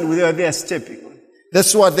concerned with where they're stepping on.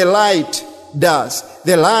 That's what the light does.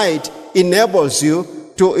 The light enables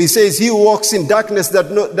you to, he says, he who walks in darkness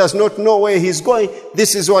does not know where he's going.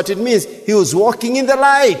 This is what it means. He was walking in the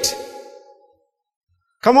light.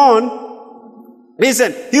 Come on.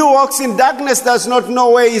 Listen, he who walks in darkness does not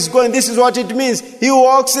know where he's going. This is what it means. He who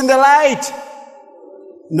walks in the light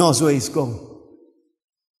knows where he's going.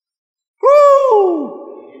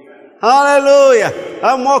 Woo! Hallelujah.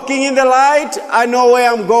 I'm walking in the light, I know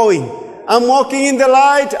where I'm going. I'm walking in the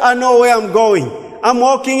light, I know where I'm going. I'm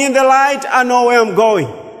walking in the light, I know where I'm going.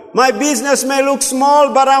 My business may look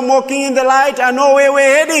small, but I'm walking in the light, I know where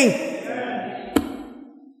we're heading.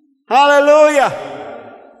 Hallelujah.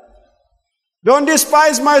 Don't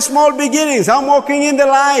despise my small beginnings. I'm walking in the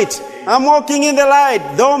light. I'm walking in the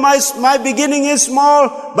light. Though my beginning is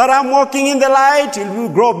small, but I'm walking in the light. It will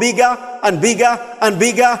grow bigger and bigger and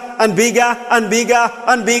bigger and bigger and bigger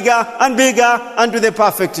and bigger and bigger unto the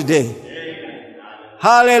perfect day. Amen.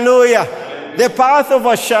 Hallelujah. The path of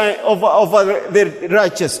the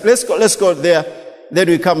righteous. Let's go there. Then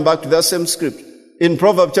we come back to the same script. In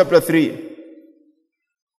Proverbs chapter 3.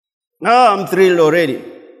 I'm thrilled already.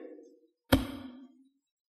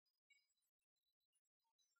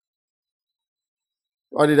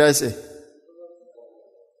 What did I say?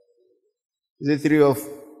 Is it 3 or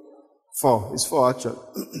 4? It's 4 actually.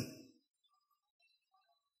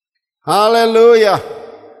 Hallelujah.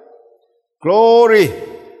 Glory.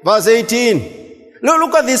 Verse 18.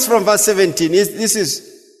 Look at this from verse 17. This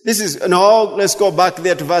is, no, let's go back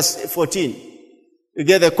there to verse 14. You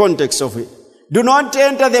get the context of it. Do not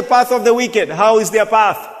enter the path of the wicked. How is their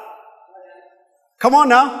path? Come on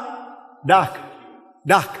now. Dark.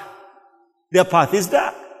 Their path is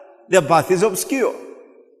dark. Their path is obscure.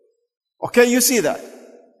 Okay, you see that?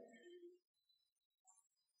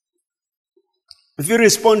 If you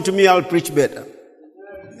respond to me, I'll preach better.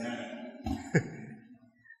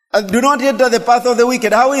 And do not enter the path of the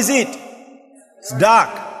wicked. How is it? It's dark.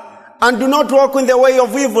 And do not walk in the way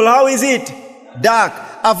of evil. How is it? Dark.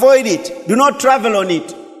 Avoid it. Do not travel on it.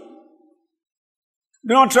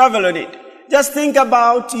 Do not travel on it. Just think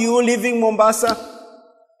about you leaving Mombasa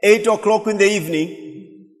 8 o'clock in the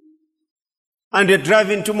evening, and you're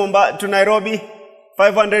driving to Nairobi,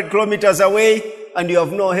 500 kilometers away, and you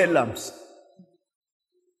have no headlamps.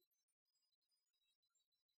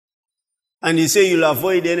 And you say you'll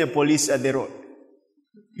avoid any police at the road.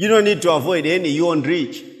 You don't need to avoid any, you won't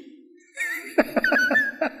reach.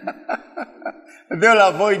 They'll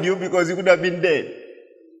avoid you because you could have been dead.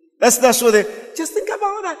 That's what just think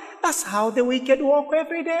about that. That's how the wicked walk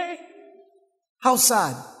every day. How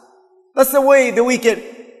sad. That's the way the wicked.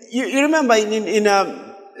 You remember in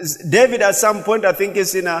David at some point, I think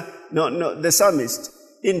it's in the psalmist,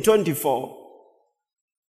 in 24.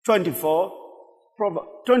 Proverbs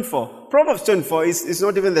 24 is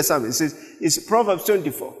not even the psalmist. It's Proverbs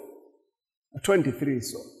 24. 23,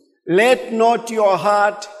 so. Let not your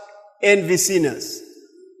heart envy sinners,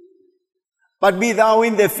 but be thou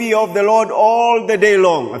in the fear of the Lord all the day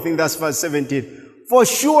long. I think that's verse 17. For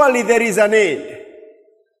surely there is an end,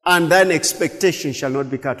 and thine expectation shall not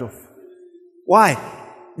be cut off. Why?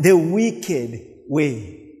 The wicked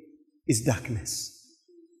way is darkness.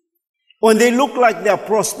 When they look like they are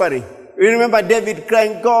prospering, you remember David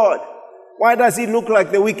crying, God, why does it look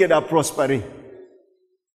like the wicked are prospering?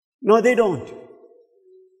 No, they don't.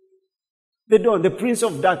 They don't. The prince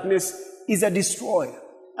of darkness is a destroyer,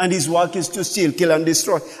 and his work is to steal, kill, and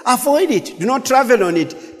destroy. Avoid it. Do not travel on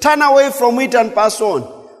it. Turn away from it and pass on.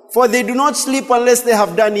 For they do not sleep unless they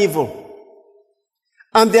have done evil.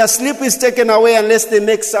 And their sleep is taken away unless they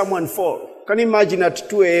make someone fall. Can you imagine at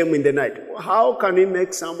 2 a.m. in the night? How can we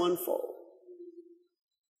make someone fall?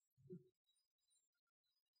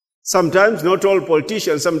 Sometimes, not all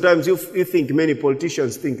politicians, sometimes you think many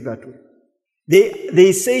politicians think that way.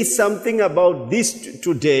 They say something about this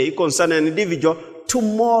today concerning an individual.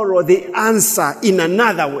 Tomorrow they answer in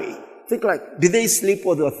another way. Think like, did they sleep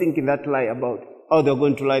or they were thinking that lie about how they're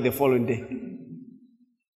going to lie the following day?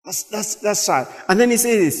 That's sad. And then he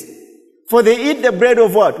says this, for they eat the bread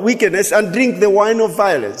of what? Wickedness, and drink the wine of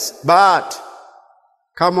violence. But,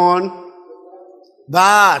 come on,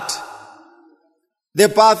 but the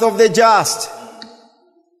path of the just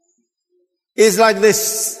is like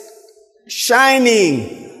this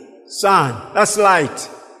shining sun. That's light.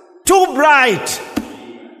 Too bright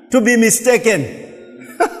to be mistaken.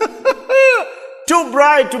 too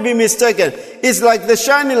bright to be mistaken. It's like the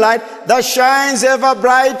shining light that shines ever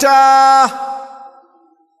brighter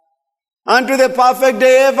unto the perfect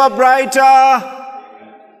day ever brighter.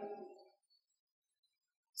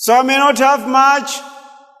 So I may not have much,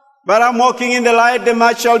 but I'm walking in the light. The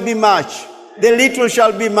much shall be much. The little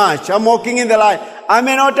shall be much. I'm walking in the light. I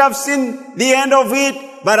may not have seen the end of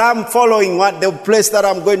it, but I'm following the place that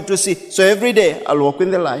I'm going to see. So every day I'll walk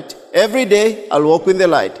in the light. Every day I'll walk in the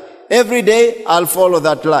light. Every day I'll follow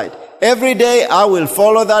that light. Every day I will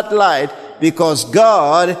follow that light because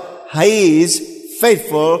God is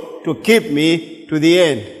faithful to keep me to the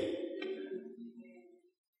end.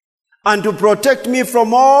 And to protect me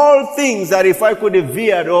from all things that if I could have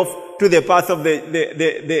veered off to the path of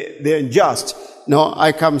the unjust. No,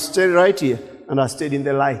 I come stay right here and I stayed in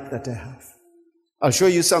the light that I have. I'll show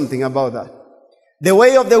you something about that. The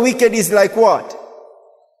way of the wicked is like what?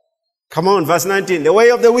 Come on, verse 19. The way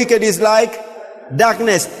of the wicked is like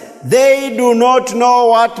darkness. They do not know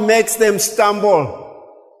what makes them stumble.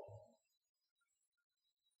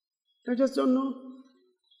 They just don't know.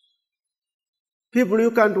 People,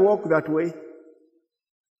 you can't walk that way.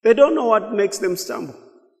 They don't know what makes them stumble.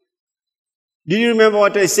 Do you remember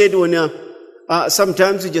what I said when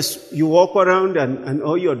sometimes you walk around and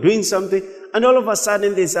you're doing something and all of a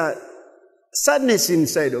sudden there's a sadness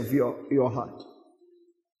inside of your heart.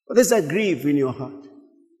 Or there's a grief in your heart.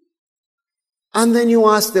 And then you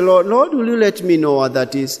ask the Lord, Lord, will you let me know what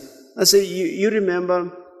that is? I say, you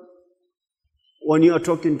remember when you are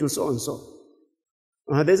talking to so-and-so?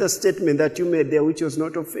 There's a statement that you made there which was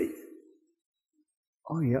not of faith.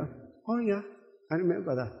 Oh yeah, I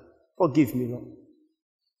remember that. Forgive me, Lord.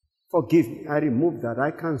 Forgive me. I removed that.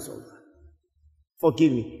 I cancelled that.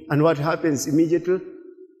 Forgive me. And what happens immediately?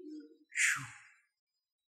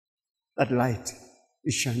 That light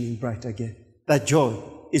is shining bright again. That joy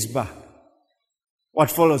is back. What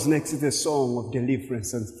follows next is a song of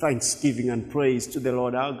deliverance and thanksgiving and praise to the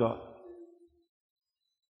Lord our God.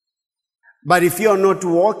 But if you are not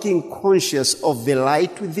walking conscious of the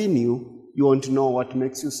light within you, you won't know what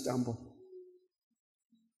makes you stumble.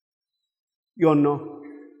 You won't know.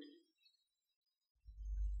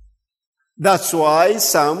 That's why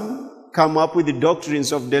some come up with the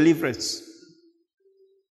doctrines of deliverance.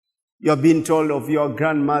 You're being told of your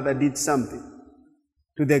grandmother did something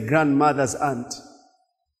to the grandmother's aunt.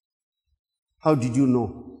 How did you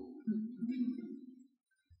know?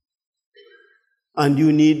 And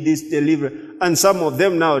you need this deliverance. And some of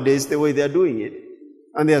them nowadays, the way they're doing it,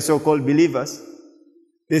 and they are so-called believers,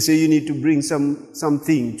 they say you need to bring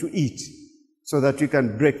something to eat so that you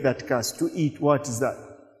can break that curse. To eat, what is that?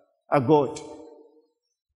 A goat.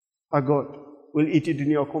 A goat. We'll eat it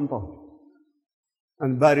in your compound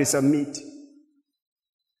and bury some meat.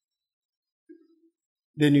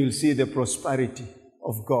 Then you'll see the prosperity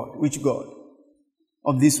of God. Which God?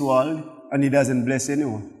 Of this world, and He doesn't bless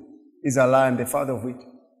anyone. He's a liar and the father of it.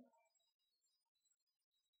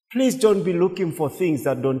 Please don't be looking for things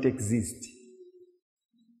that don't exist.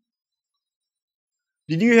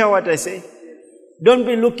 Did you hear what I say? Don't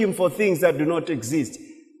be looking for things that do not exist.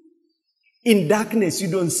 In darkness, you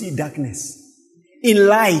don't see darkness. In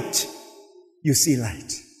light, you see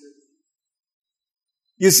light.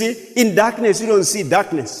 You see, in darkness, you don't see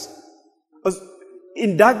darkness.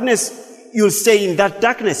 In darkness, you'll stay in that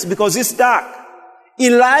darkness because it's dark.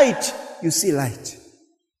 In light, you see light.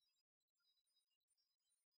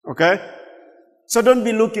 Okay? So don't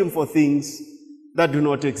be looking for things that do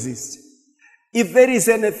not exist. If there is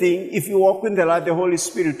anything, if you walk in the light, the Holy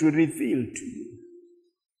Spirit will reveal to you.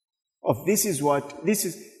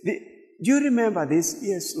 Do you remember this?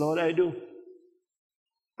 Yes, Lord, I do.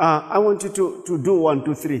 I want you to do 1,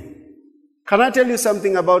 2, 3. Can I tell you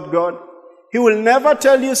something about God? He will never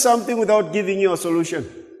tell you something without giving you a solution.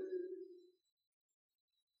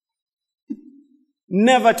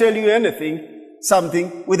 Never tell you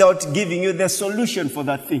something without giving you the solution for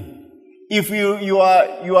that thing. If you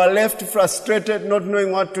are left frustrated, not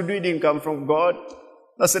knowing what to do, it didn't come from God.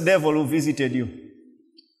 That's the devil who visited you.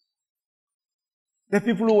 The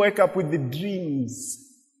people who wake up with the dreams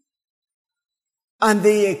and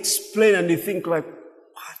they explain and they think like,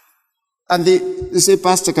 what? And they say,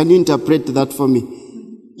 Pastor, can you interpret that for me?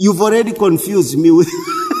 You've already confused me with,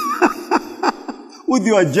 with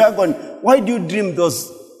your jargon. Why do you dream those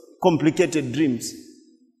complicated dreams?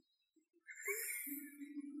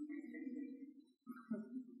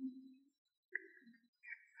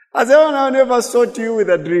 Has anyone ever saw to you with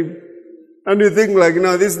a dream? And you think like,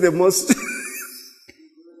 no, this is the most...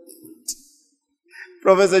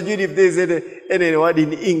 Professor Judy, if there's any word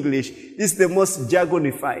in English, this is the most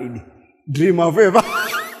jargonified dream I've ever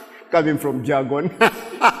coming from jargon.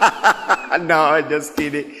 No, I'm just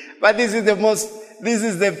kidding. But this is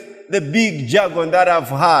the big jargon that I've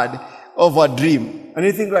heard of a dream. And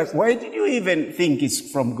you think like, why did you even think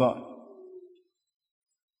it's from God?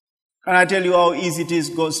 Can I tell you how easy it is?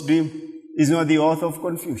 God's dream is not the author of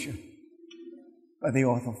confusion, but the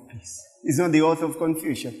author of peace. It's not the author of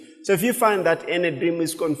confusion. So if you find that any dream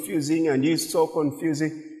is confusing and it's so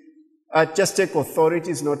confusing, just take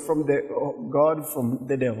authority. It's not from God, from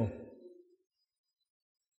the devil.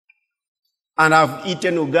 And I've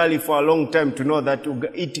eaten ugali for a long time to know that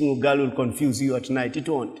eating ugali will confuse you at night. It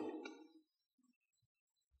won't.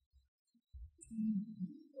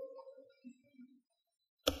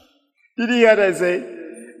 Did you hear what I say?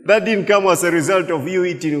 That didn't come as a result of you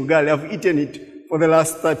eating ugali. I've eaten it for the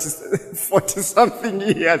last 40-something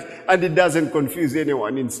years, and it doesn't confuse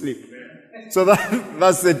anyone in sleep. So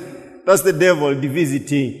that's the devil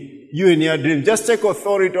visiting you in your dream. Just take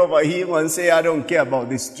authority over him and say, I don't care about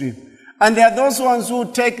this dream. And there are those ones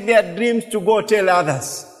who take their dreams to go tell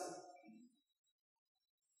others.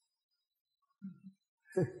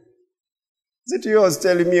 Is it you was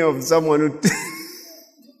telling me of someone who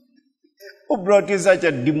who brought you such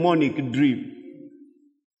a demonic dream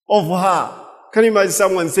of her? Can you imagine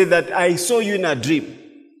someone say that, I saw you in a dream?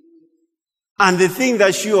 And the thing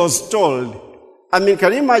that she was told, can you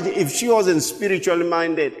imagine if she wasn't spiritually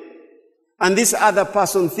minded and this other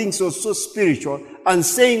person thinks was so spiritual and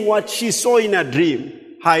saying what she saw in a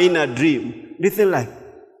dream, her in a dream, they think like,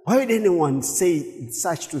 why would anyone say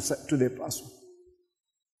such to the person?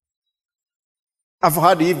 I've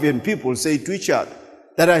heard even people say to each other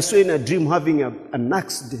that I saw in a dream having an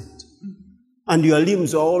accident and your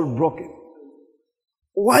limbs are all broken.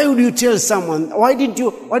 Why would you tell someone? Why didn't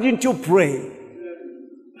you pray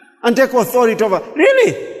and take authority over?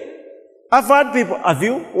 Really? I've heard people. Have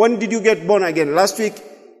you? When did you get born again? Last week?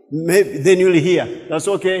 Maybe, then you'll hear. That's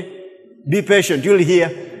okay. Be patient. You'll hear.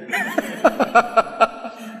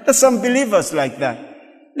 There's some believers like that.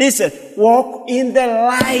 Listen, walk in the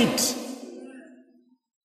light.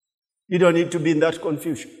 You don't need to be in that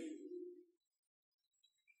confusion.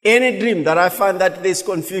 Any dream that I find that there's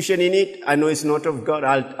confusion in it, I know it's not of God.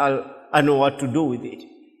 I know what to do with it.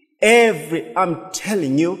 I'm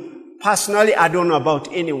telling you, personally, I don't know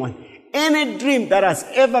about anyone. Any dream that has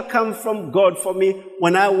ever come from God for me,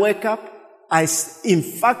 when I wake up, in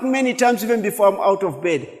fact, many times even before I'm out of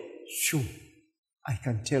bed, I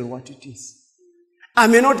can tell what it is. I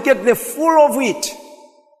may not get the full of it,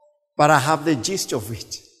 but I have the gist of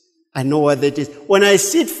it. I know what it is. When I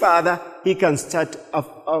see it, Father, He can start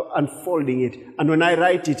unfolding it. And when I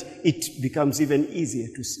write it, it becomes even easier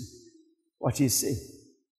to see what He's saying.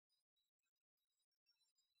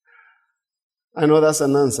 I know that's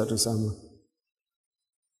an answer to someone.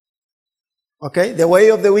 Okay? The way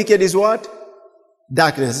of the wicked is what?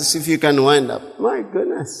 Darkness. Let's see if you can wind up. My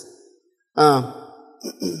goodness.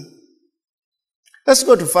 Let's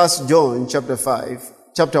go to 1 John chapter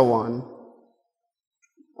 1.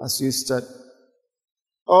 As you start.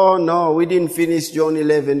 Oh no, we didn't finish John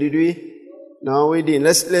 11, did we? No, we didn't.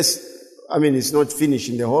 It's not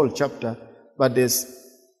finishing the whole chapter, but there's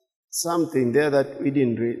something there that we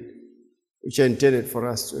didn't read, which I intended for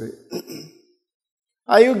us to read.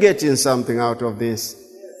 Are you getting something out of this?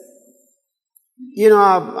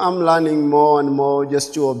 I'm learning more and more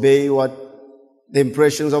just to obey what the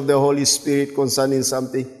impressions of the Holy Spirit concerning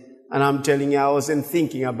something. And I'm telling you, I wasn't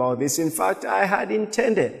thinking about this. In fact, I had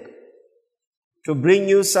intended to bring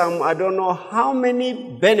you some, I don't know how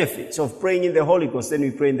many benefits of praying in the Holy Ghost. Then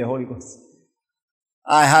we pray in the Holy Ghost.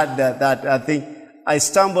 I had that I think I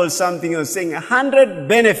stumbled something on saying 100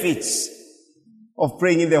 benefits of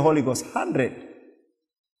praying in the Holy Ghost. 100.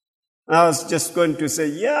 And I was just going to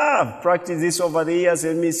say, I've practiced this over the years.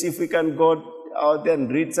 Let me see if we can go out there and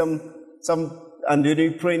read some, and then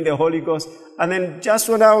we pray in the Holy Ghost. And then just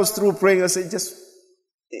when I was through praying, I said, just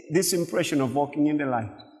this impression of walking in the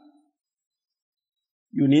light.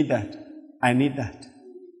 You need that. I need that.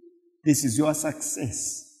 This is your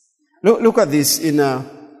success. Look at this in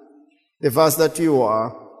the verse that you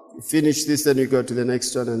are. You finish this, then you go to the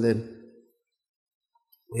next one, and then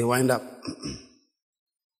we wind up.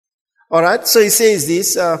 All right, so he says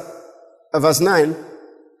this, verse 9,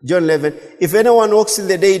 John 11, if anyone walks in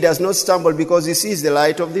the day, he does not stumble because he sees the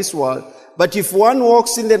light of this world. But if one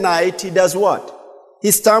walks in the night, he does what?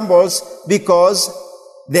 He stumbles because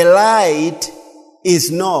the light is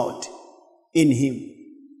not in him.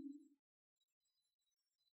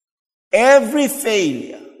 Every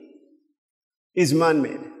failure is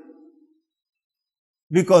man-made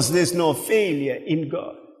because there's no failure in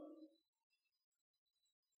God.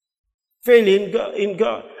 Failure in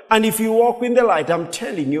God. And if you walk in the light, I'm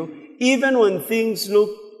telling you, even when things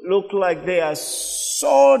look like they are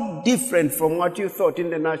so different from what you thought in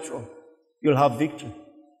the natural, you'll have victory.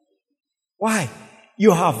 Why?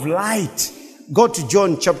 You have light. Go to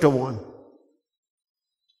John chapter 1.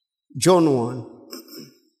 John 1.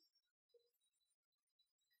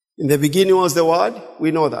 In the beginning was the Word.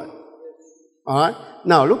 We know that. All right?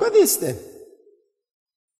 Now, look at this then.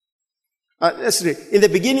 Let's read. In the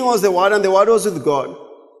beginning was the Word, and the Word was with God.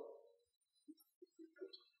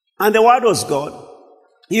 And the Word was God.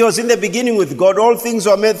 He was in the beginning with God. All things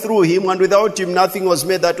were made through Him, and without Him nothing was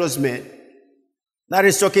made that was made. That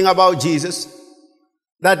is talking about Jesus.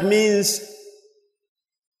 That means,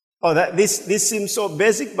 this seems so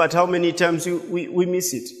basic, but how many times we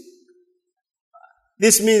miss it?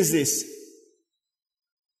 This means this.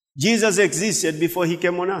 Jesus existed before He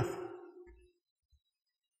came on earth.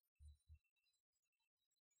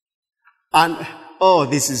 And,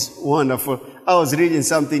 this is wonderful. I was reading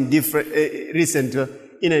something different recently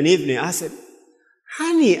in an evening. I said,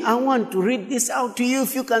 honey, I want to read this out to you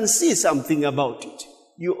if you can see something about it.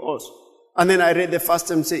 You also. And then I read the first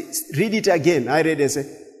time, say, read it again. I read it and say,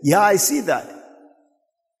 yeah, I see that.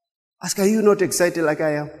 Ask, are you not excited like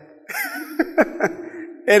I am?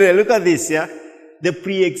 Anyway, look at this, yeah? The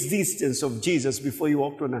pre-existence of Jesus before He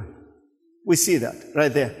walked on earth. We see that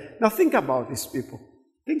right there. Now think about this, people.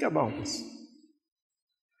 Think about this.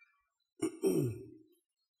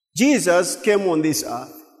 Jesus came on this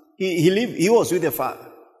earth. He was with the Father.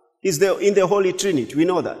 He's in the Holy Trinity. We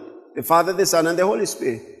know that. The Father, the Son, and the Holy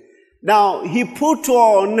Spirit. Now, He put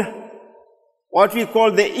on what we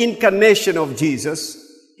call the incarnation of Jesus.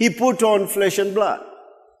 He put on flesh and blood.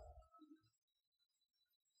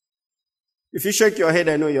 If you shake your head,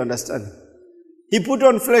 I know you understand. He put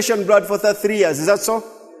on flesh and blood for 3 years. Is that so?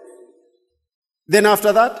 Then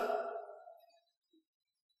after that,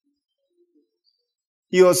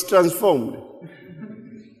 He was transformed.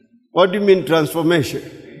 What do you mean transformation?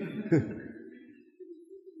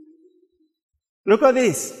 Look at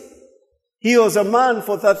this. He was a man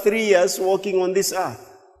for 3 years walking on this earth.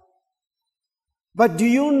 But do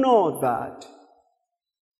you know that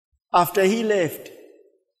after He left,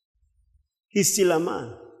 He's still a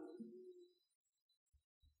man?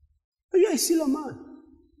 Oh yeah, He's still a man.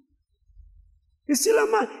 He's still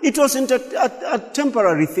a man. It wasn't a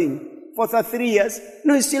temporary thing for 3 years.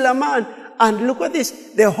 No, He's still a man. And look at this.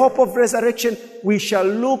 The hope of resurrection, we shall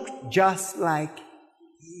look just like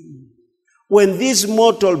Him. When this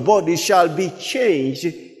mortal body shall be changed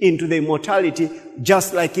into the immortality,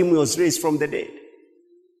 just like Him who was raised from the dead.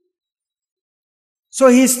 So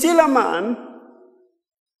He's still a man.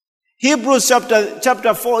 Hebrews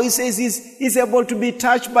chapter 4, he says he's able to be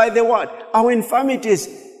touched by the what? Our infirmities.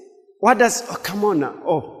 What does, come on now.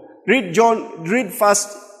 Read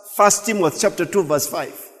First Timothy chapter 2 verse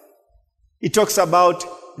 5. It talks about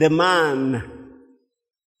the man,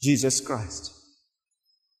 Jesus Christ.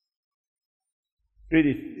 Read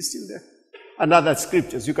it. It's still there. And other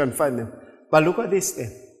scriptures, you can find them. But look at this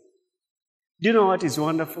then. Do you know what is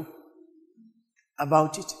wonderful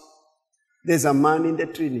about it? There's a man in the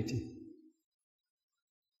Trinity.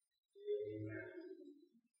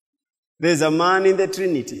 There's a man in the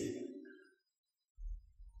Trinity.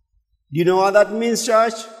 Do you know what that means,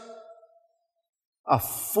 church? A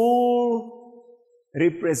full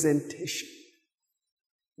representation.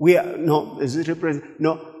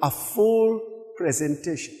 A full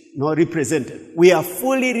presentation. Not represented. We are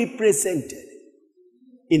fully represented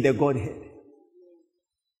in the Godhead.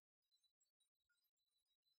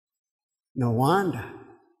 No wonder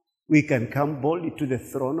we can come boldly to the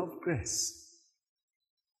throne of grace,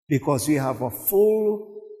 because we have a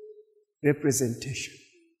full representation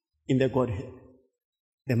in the Godhead.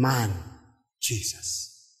 The man,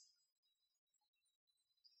 Jesus.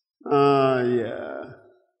 Yeah.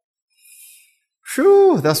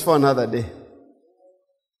 Phew, that's for another day.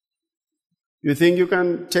 You think you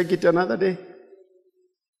can take it another day?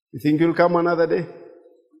 You think you'll come another day?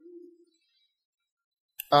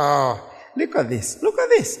 Look at this. Look at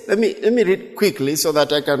this. Let me read quickly so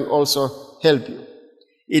that I can also help you.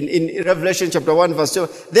 In Revelation chapter 1 verse 2.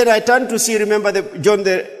 Then I turned to see, remember John in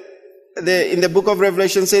the book of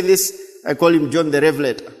Revelation say this, I call him John the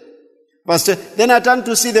Revelator. Verse 2. Then I turned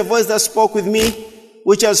to see the voice that spoke with me,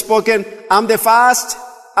 which has spoken, I'm the first,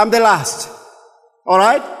 I'm the last.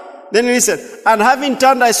 Alright? Then listen. And having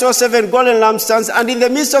turned, I saw 7 golden lampstands, and in the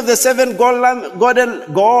midst of the 7 7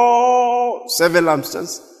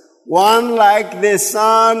 lampstands, one like the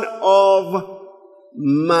Son of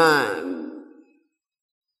Man.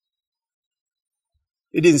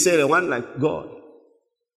 He didn't say the one like God.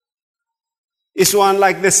 Is one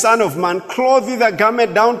like the Son of Man, clothed with a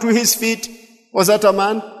garment down to his feet. Was that a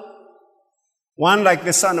man? One like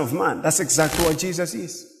the Son of Man. That's exactly what Jesus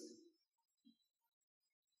is.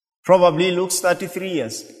 Probably looks 33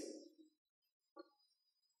 years.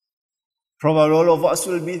 Probably all of us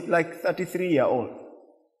will be like 33-year-old.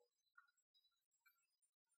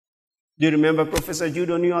 Do you remember Professor Jude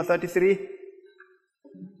when you were 33?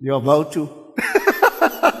 You're about to.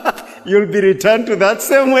 You'll be returned to that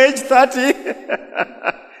same age, 30.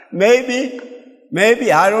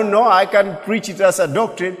 Maybe, I don't know. I can preach it as a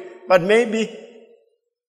doctrine, but maybe.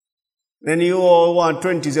 Then you all want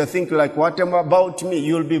 20s, you think like, what about me?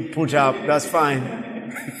 You'll be put up, that's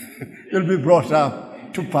fine. You'll be brought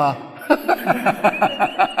up to par.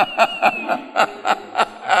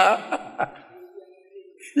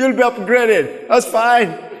 You'll be upgraded, that's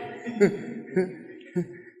fine.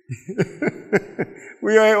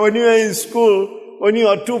 When you were in school, when you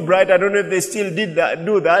were too bright, I don't know if they still do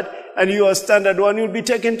that, and you are standard 1, you'll be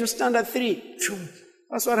taken to standard 3.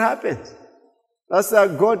 That's what happens. That's a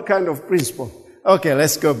God kind of principle. Okay,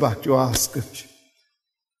 let's go back to our scripture.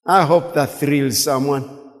 I hope that thrills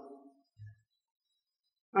someone.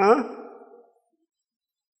 Huh?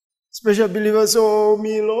 Special believers, oh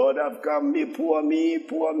me, Lord, I've come, me, poor me,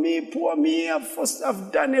 poor me, poor me.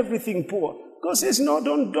 I've done everything poor. God says, no,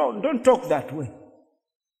 don't talk that way.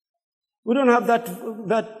 We don't have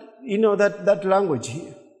that language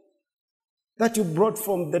here that you brought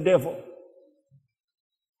from the devil.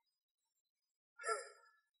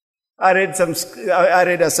 I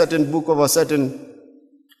read a certain book of a certain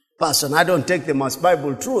person. I don't take them as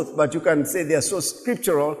Bible truth, but you can say they are so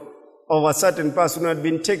scriptural, of a certain person who had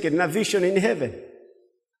been taken in a vision in heaven.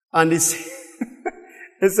 And it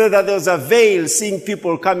said that there was a veil seeing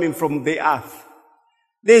people coming from the earth.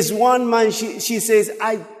 There's one man, she says,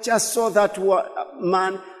 I just saw that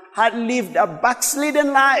man had lived a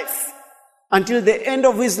backslidden life until the end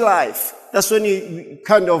of his life. That's when he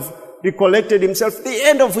kind of recollected himself, the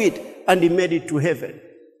end of it, and he made it to heaven.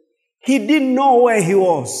 He didn't know where he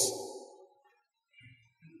was.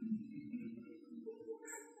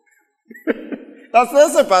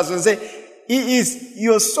 That's the person say,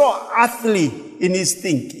 you're so earthly in his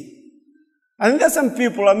thinking. And there's some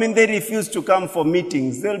people, they refuse to come for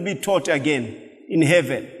meetings. They'll be taught again in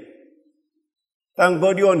heaven. Thank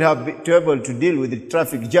God you won't have to be able to deal with the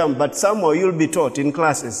traffic jam, but somehow you'll be taught in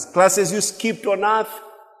classes. Classes you skipped on earth.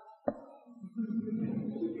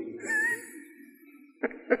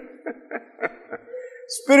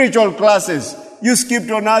 Spiritual classes you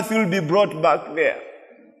skipped on earth, you'll be brought back there.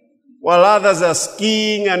 While others are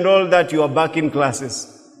skiing and all that, you are back in classes.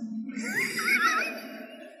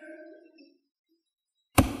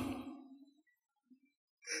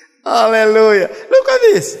 Hallelujah. Look at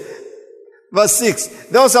this. Verse 6.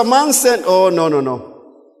 There was a man sent. Oh, no.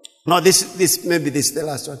 No, this maybe this is the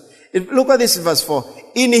last one. Look at this, verse 4.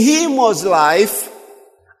 In him was life,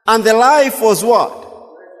 and the life was what?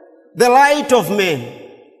 The light of men.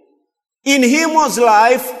 In him was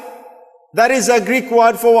life. That is a Greek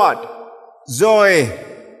word for what? Zoe.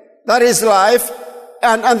 That is life.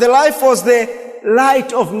 And the life was the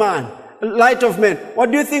light of man. Light of men.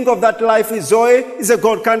 What do you think of that life? Is Zoe? Is a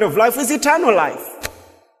God kind of life? Is eternal life.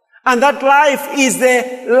 And that life is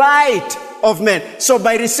the light of men. So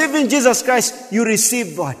by receiving Jesus Christ, you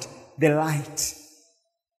receive what? The light.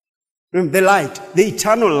 The light. The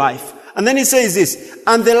eternal life. And then he says this.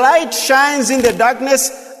 And the light shines in the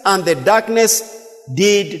darkness, and the darkness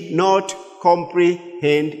did not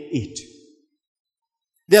comprehend it.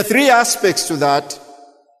 There are three aspects to that.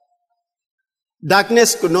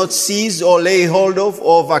 Darkness could not seize or lay hold of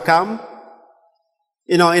or overcome.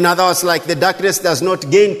 In other words, like the darkness does not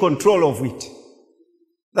gain control of it.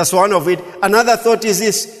 That's one of it. Another thought is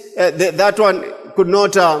this, that one could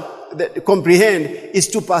not comprehend, is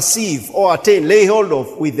to perceive or attain, lay hold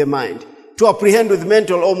of with the mind. To apprehend with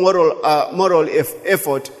mental or moral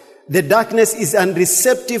effort. The darkness is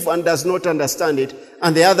unreceptive and does not understand it.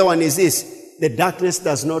 And the other one is this, the darkness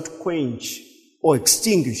does not quench or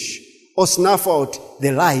extinguish or snuff out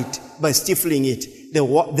the light by stifling it.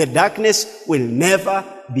 The darkness will never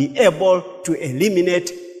be able to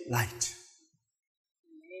eliminate light.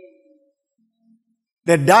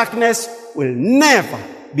 The darkness will never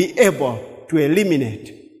be able to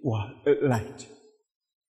eliminate light.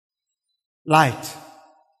 Light.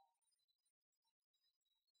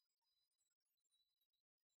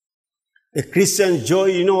 The Christian joy,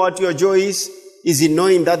 you know what your joy is? Is in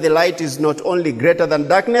knowing that the light is not only greater than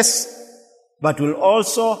darkness, but will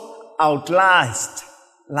also outlast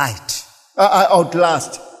light.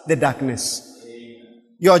 Outlast the darkness.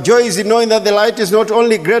 Your joy is in knowing that the light is not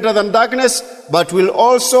only greater than darkness, but will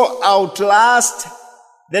also outlast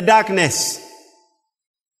the darkness.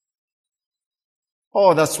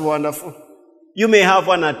 Oh, that's wonderful. You may have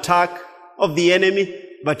an attack of the enemy,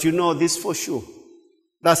 but you know this for sure.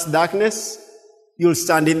 That's darkness. You'll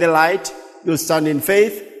stand in the light. You'll stand in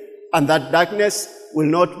faith. And that darkness will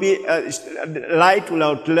not be, light will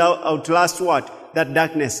outlast what? That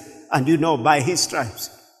darkness. And you know by his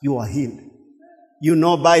stripes, you are healed. You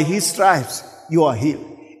know by his stripes, you are healed.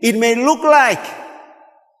 It may look like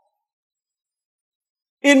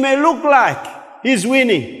he's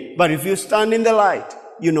winning. But if you stand in the light,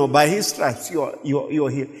 you know by his stripes, you are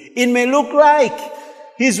healed. It may look like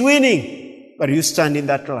he's winning, but you stand in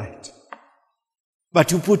that light.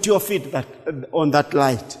 But you put your feet on that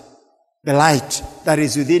light. The light that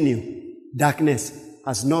is within you. Darkness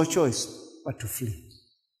has no choice but to flee.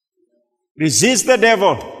 Resist the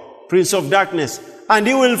devil, prince of darkness, and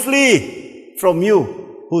he will flee from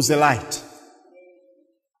you, who's the light.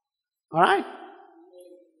 All right?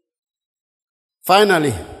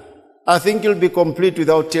 Finally, I think you'll be complete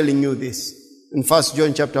without telling you this. In 1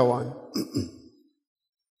 John chapter 1.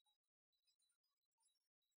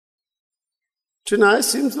 Tonight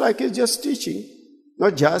seems like it's just teaching.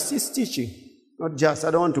 Not just, it's teaching. Not just,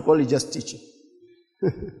 I don't want to call it just teaching.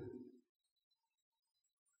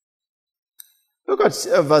 Look at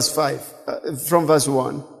verse 5, from verse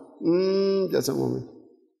 1. Just a moment.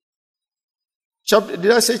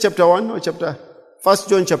 Did I say chapter 1 or chapter? 1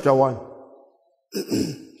 John chapter 1.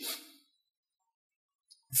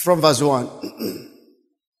 From verse 1.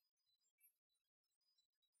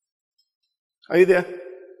 Are you there?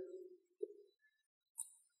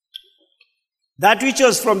 That which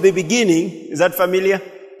was from the beginning, is that familiar?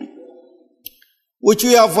 Which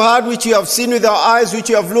we have heard, which we have seen with our eyes, which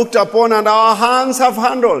we have looked upon, and our hands have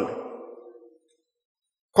handled.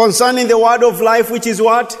 Concerning the word of life, which is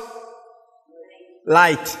what?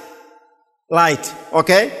 Light. Light,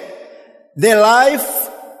 okay? The life,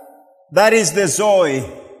 that is the Zoe.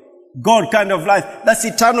 God kind of life. That's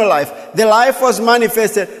eternal life. The life was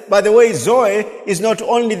manifested. By the way, Zoe is not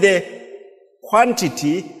only the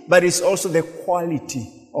quantity, but it's also the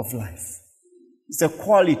quality of life. It's the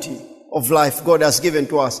quality of life God has given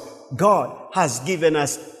to us. God has given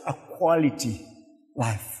us a quality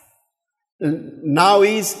life. Now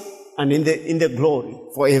is, and in the glory,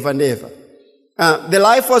 forever and ever. The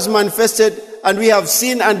life was manifested, and we have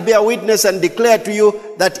seen and bear witness and declare to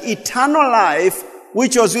you that eternal life,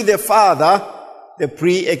 which was with the Father, the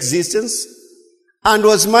pre-existence, and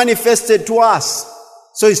was manifested to us.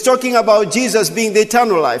 So he's talking about Jesus being the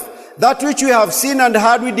eternal life. That which we have seen and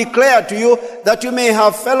heard we declare to you, that you may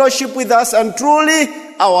have fellowship with us, and truly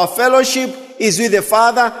our fellowship is with the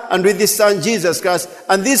Father and with His Son Jesus Christ.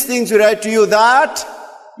 And these things we write to you, that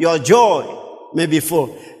your joy may be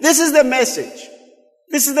full. This is the message.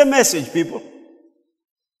 This is the message, people,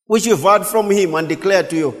 which you've heard from Him and declared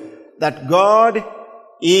to you, that God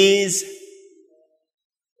is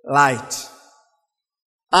light.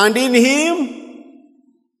 And in Him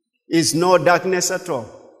is no darkness at all.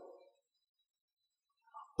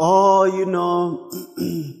 Oh, you know,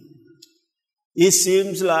 it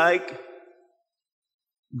seems like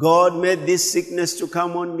God made this sickness to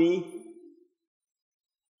come on me.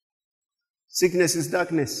 Sickness is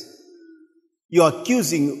darkness. You're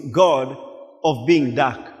accusing God of being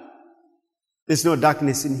dark. There's no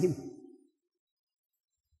darkness in Him.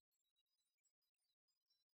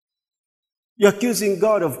 You're accusing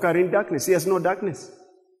God of carrying darkness. He has no darkness.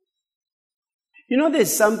 You know,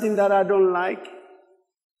 there's something that I don't like,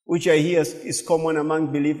 which I hear is common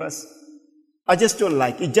among believers. I just don't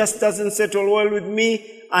like. It just doesn't settle well with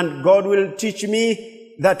me, and God will teach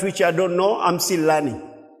me that which I don't know. I'm still learning.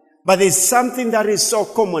 But there's something that is so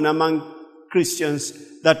common among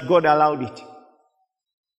Christians that God allowed it.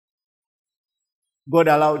 God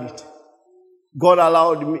allowed it. God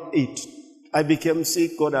allowed me it. I became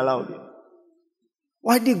sick. God allowed it.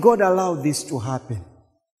 Why did God allow this to happen?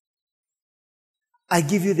 I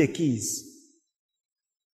give you the keys.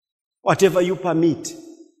 Whatever you permit,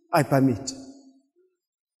 I permit.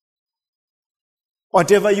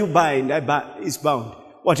 Whatever you bind, is bound.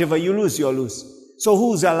 Whatever you lose, you'll lose. So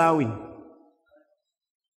who's allowing?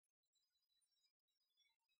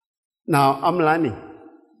 Now, I'm learning.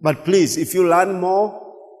 But please, if you learn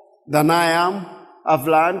more than I've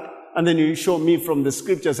learned, and then you show me from the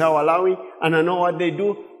scriptures how allowing, and I know what they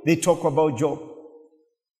do, they talk about Job.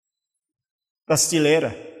 That's still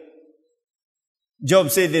error. Job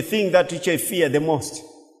said, the thing that which I fear the most.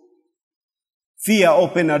 Fear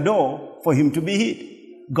opened a door for him to be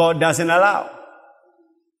hid. God doesn't allow.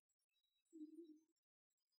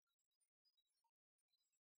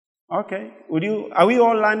 Okay. Are we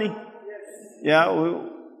all learning? Yes. Yeah,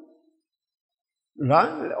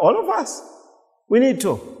 learn, all of us. We need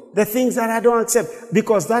to. The things that I don't accept,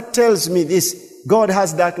 because that tells me this: God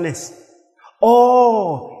has darkness.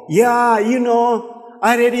 Oh, yeah,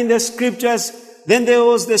 I read in the scriptures, then there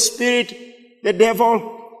was the spirit, the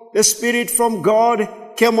devil, the spirit from God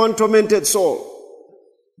came on tormented Saul,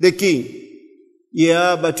 the king.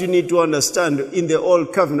 Yeah, but you need to understand, in the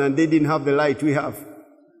old covenant, they didn't have the light we have.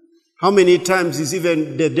 How many times is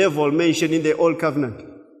even the devil mentioned in the old covenant?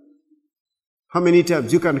 How many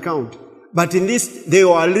times? You can count. But in this, they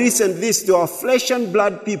are flesh and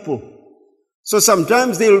blood people. So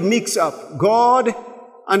sometimes they'll mix up God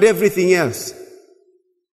and everything else.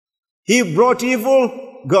 He brought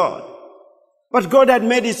evil, God. But God had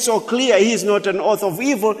made it so clear He is not an author of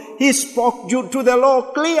evil. He spoke to the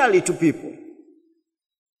law clearly to people.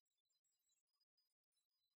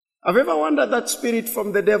 Have you ever wondered that spirit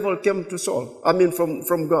from the devil came to Saul?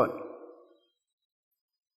 From God.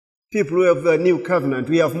 People who have the new covenant,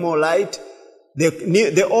 we have more light.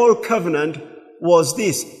 The old covenant was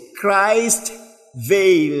this: Christ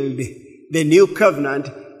veiled. The new covenant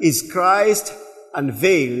is Christ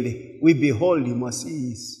unveiled. We behold Him as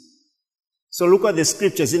He is. So look at the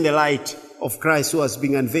scriptures in the light of Christ who has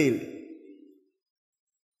been unveiled.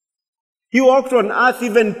 He walked on earth,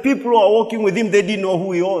 even people who are walking with Him, they didn't know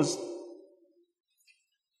who He was.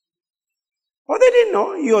 Oh, they didn't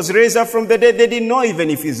know. He was raised up from the dead. They didn't know even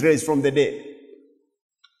if He's raised from the dead.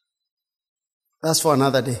 That's for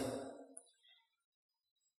another day.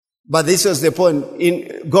 But this was the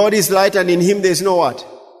point. God is light, and in Him there is no what?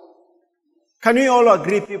 Can we all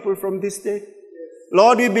agree, people, from this day? Yes.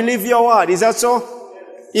 Lord, we believe Your word. Is that so?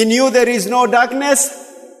 Yes. In You there is no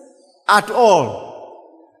darkness at all.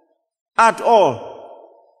 At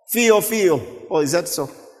all. Fio. Oh, is that so?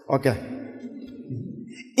 Okay.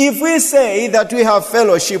 If we say that we have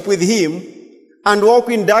fellowship with Him and walk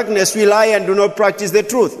in darkness, we lie and do not practice the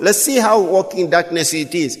truth. Let's see how walking in darkness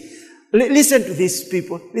it is. Listen to this,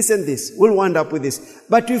 people. Listen to this. We'll wind up with this.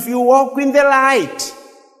 But if you walk in the light,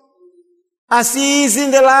 as He is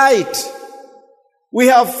in the light, we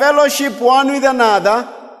have fellowship one with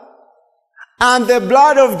another, and the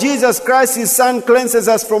blood of Jesus Christ, His Son, cleanses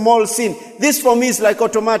us from all sin. This for me is like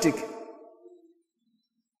automatic.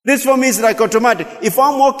 This for me is like automatic. If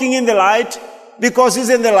I'm walking in the light, because He's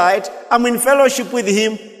in the light, I'm in fellowship with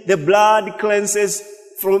Him, the blood cleanses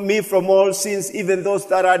from me from all sins, even those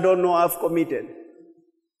that I don't know I've committed.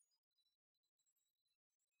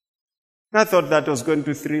 I thought that was going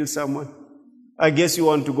to thrill someone. I guess you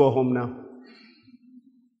want to go home now.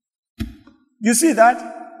 You see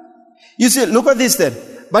that? You see, look at this then.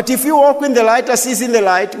 But if you walk in the light as He's in the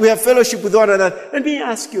light, we have fellowship with one another. Let me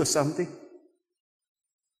ask you something.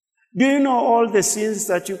 Do you know all the sins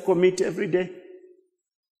that you commit every day?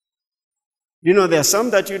 You know, there are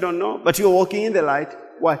some that you don't know, but you're walking in the light.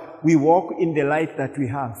 Why? We walk in the light that we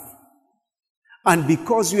have. And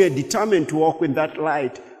because we are determined to walk in that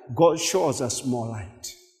light, God shows us more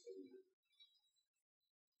light.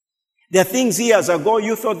 There are things years ago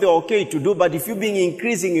you thought they were okay to do, but if you've been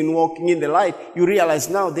increasing in walking in the light, you realize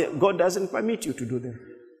now that God doesn't permit you to do them.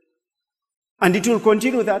 And it will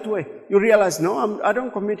continue that way. You realize, no, I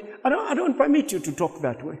don't permit you to talk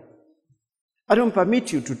that way. I don't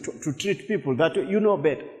permit you to treat people that way. You know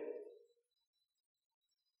better.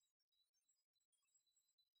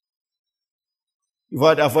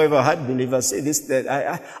 What I've ever had believers say this, that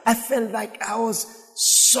I felt like I was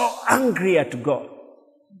so angry at God.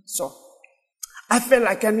 So I felt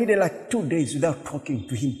like I needed like 2 days without talking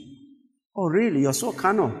to Him. Oh, really? You're so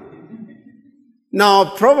carnal.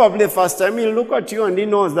 Now, probably the first time He'll look at you and He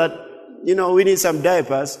knows that, we need some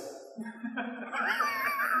diapers.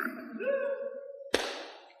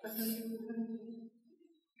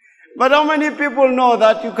 But how many people know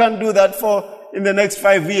that you can do that for in the next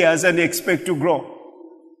 5 years and expect to grow?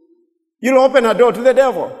 You'll open a door to the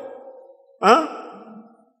devil. Huh?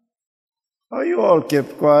 Oh, you all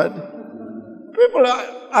kept quiet. People,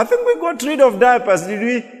 I think we got rid of diapers, did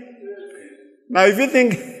we? Now, if you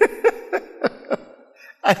think,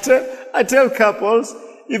 I tell couples,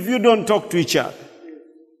 if you don't talk to each other,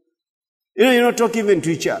 you're not talking even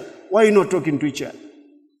to each other. Why are you not talking to each other?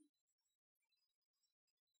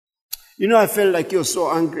 I felt like you're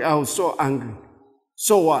so angry. I was so angry.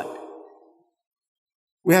 So what?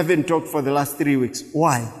 We haven't talked for the last 3 weeks.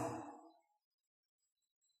 Why?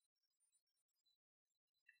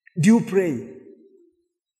 Do you pray?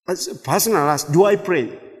 As a personal ask, do I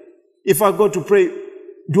pray? If I go to pray,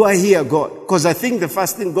 do I hear God? Because I think the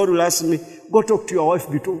first thing God will ask me, go talk to your wife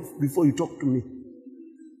before you talk to me.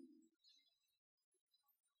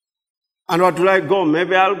 And what will I go?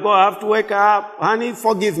 Maybe I'll go, I have to wake up. Honey,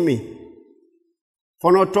 forgive me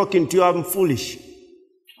for not talking to you. I'm foolish.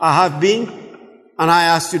 I have been, and I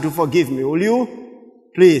asked you to forgive me. Will you?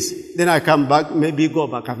 Please. Then I come back, maybe go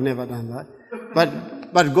back. I've never done that.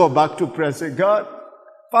 But go back to prayer and say, God,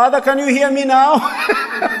 Father, can you hear me now?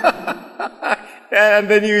 And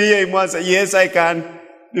then you hear him answer, yes, I can.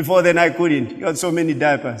 Before then, I couldn't. You had so many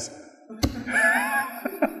diapers.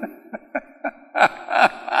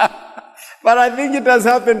 But I think it has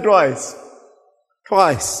happened twice.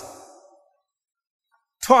 Twice.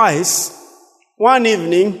 One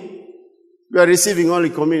evening, we were receiving Holy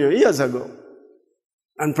Communion years ago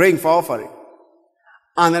and praying for offering.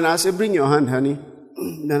 And then I said, bring your hand, honey.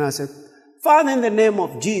 Then I said, Father, in the name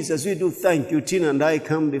of Jesus, we do thank you. Tina and I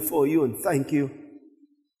come before you and thank you.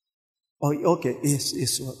 Oh, okay.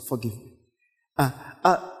 Yes, Lord, forgive me.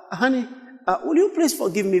 Honey, will you please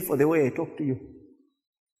forgive me for the way I talk to you?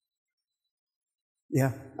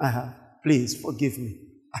 Yeah, I have. Please forgive me.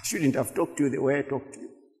 I shouldn't have talked to you the way I talked to you.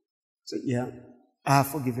 So, yeah, I have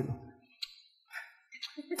forgiven.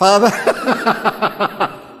 Father,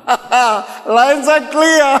 lines are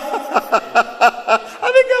clear.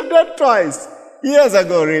 I think I've done twice. Years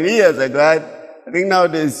ago. I think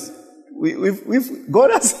nowadays,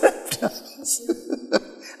 God has helped us.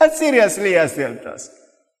 And seriously, has helped us.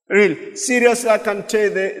 Really, seriously, I can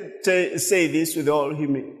say this with all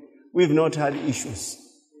humility. We've not had issues.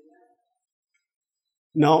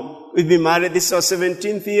 No, we've been married. This is our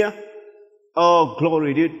 17th year. Oh,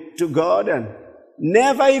 glory to God. And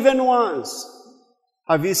never even once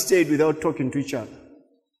have we stayed without talking to each other.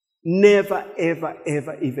 Never, ever,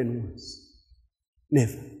 ever, even once.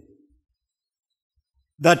 Never.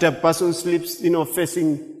 That a person sleeps,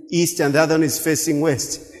 facing east and the other one is facing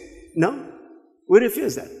west. No, we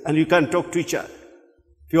refuse that. And you can't talk to each other.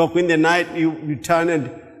 If you walk in the night, you turn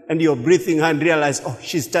and you're breathing and realize, oh,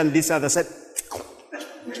 she's turned this other side.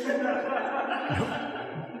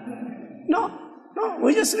 No,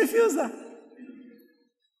 we just refuse that.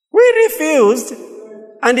 We refused,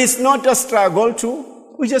 and it's not a struggle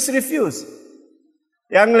too. We just refuse.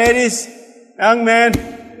 Young ladies, young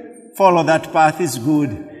men, follow that path. It's good.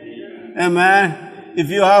 Amen. If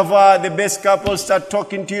you have the best couple start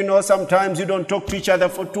talking to you, sometimes you don't talk to each other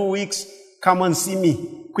for 2 weeks, come and see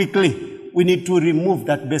me quickly. We need to remove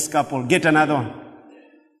that best couple. Get another one.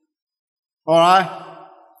 All right?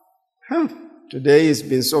 Today has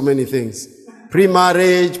been so many things.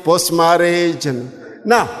 Pre-marriage, post-marriage. And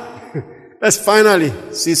now, let's finally,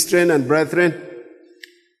 sisters and brethren,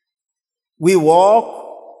 we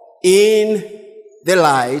walk in the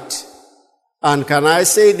light. And can I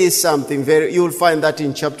say this something? You'll find that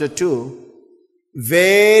in chapter 2.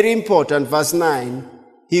 Very important, verse 9.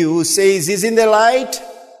 He who says he's in the light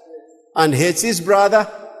and hates his brother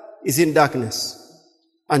is in darkness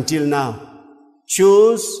until now.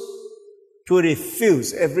 Choose to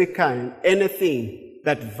refuse anything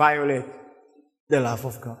that violates the love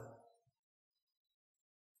of God.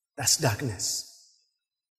 That's darkness.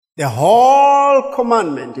 The whole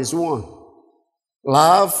commandment is one.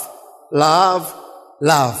 Love, love,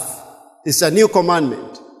 love. It's a new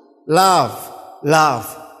commandment. Love,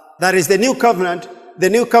 love. That is the new covenant, the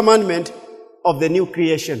new commandment of the new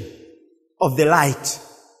creation, of the light.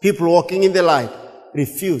 People walking in the light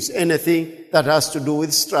refuse anything that has to do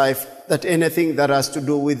with strife, anything that has to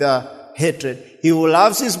do with hatred. He who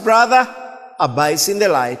loves his brother abides in the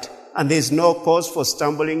light, and there is no cause for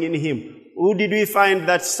stumbling in him. Who did we find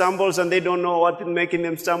that stumbles and they don't know what is making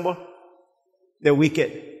them stumble? The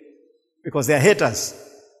wicked. Because they are haters.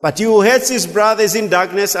 But he who hates his brother is in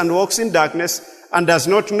darkness and walks in darkness and does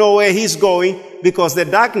not know where he's going because the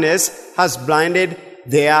darkness has blinded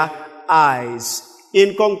their eyes.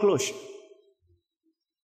 In conclusion,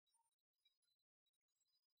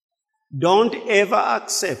 don't ever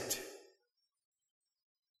accept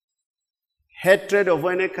hatred of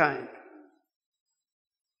any kind.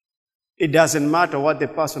 It doesn't matter what the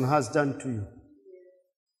person has done to you.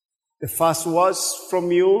 The first was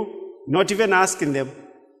from you, not even asking them,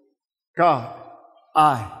 God,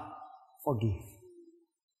 I forgive.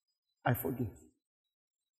 I forgive.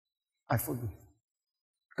 I forgive.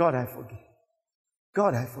 God, I forgive.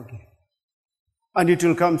 God, I forgive. And it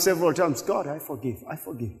will come several times. God, I forgive. I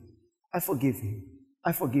forgive. I forgive him.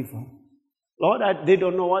 I forgive her. Lord, they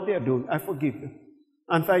don't know what they are doing. I forgive them.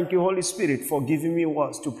 And thank you, Holy Spirit, for giving me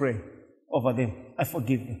words to pray over them. I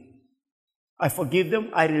forgive them. I forgive them.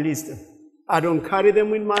 I release them. I don't carry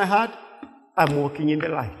them in my heart. I'm walking in the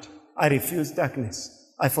light. I refuse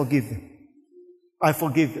darkness. I forgive them. I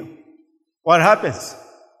forgive them. What happens?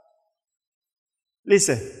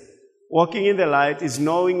 Listen, Walking in the light is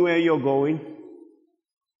knowing where you're going,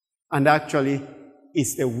 and actually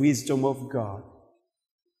it's the wisdom of God.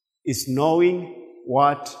 It's knowing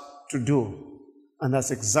what to do. And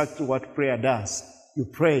that's exactly what prayer does. You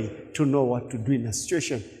pray to know what to do in a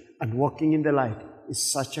situation, and walking in the light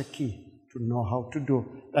is such a key to know how to do.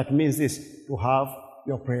 That means this, to have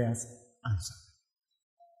your prayers answered.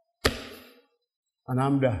 And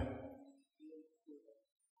I'm done.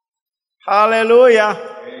 Hallelujah.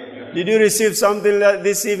 Amen. Did you receive something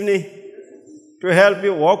this evening to help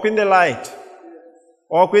you? Walk in the light.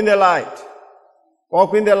 Walk in the light.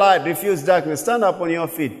 Walk in the light. Refuse darkness. Stand up on your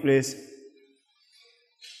feet, please.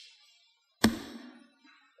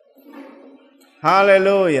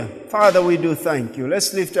 Hallelujah. Father, we do thank you.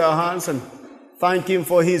 Let's lift our hands and thank Him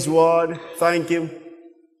for His word. Thank Him.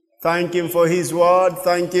 Thank Him for His word.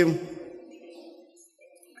 Thank Him.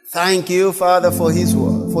 Thank you, Father, for His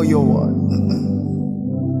word, for your word.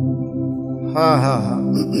 Ha ha ha.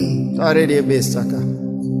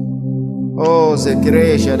 Oh,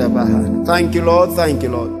 Zekresha da Baha. Thank you, Lord. Thank you,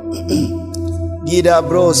 Lord. Gida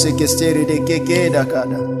brose kesteri de keke da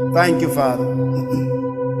kada. Thank you, Father.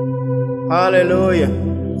 Hallelujah.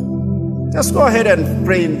 Just go ahead and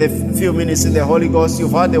pray in the few minutes in the Holy Ghost.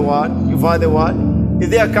 You've heard the word. You've heard the word. If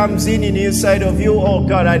there comes in inside of you, oh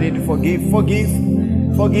God, I need to forgive. Forgive.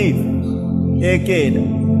 Forgive. Ekeda.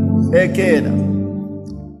 Ekeda.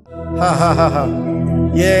 Ha ha ha ha.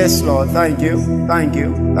 Yes, Lord. Thank you. Thank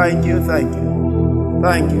you. Thank you. Thank you.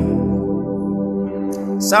 Thank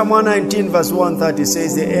you. Psalm 119 verse 130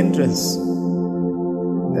 says the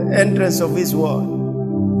entrance of His word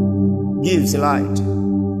gives light.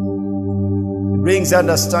 It brings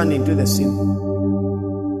understanding to the simple.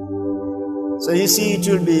 So you see, it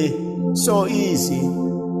will be so easy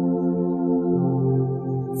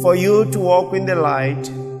for you to walk in the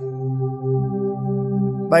light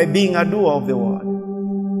by being a doer of the word.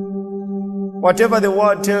 Whatever the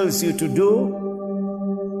word tells you to do,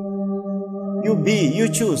 you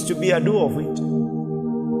choose to be a doer of it.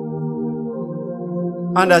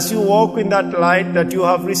 And as you walk in that light that you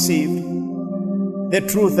have received, the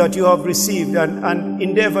truth that you have received, and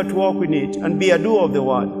endeavor to walk in it and be a doer of the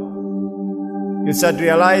word, you start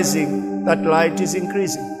realizing that light is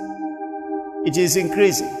increasing. It is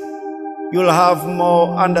increasing. You'll have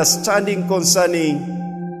more understanding concerning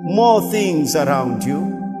more things around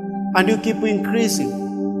you, and you keep increasing.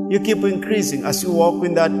 You keep increasing as you walk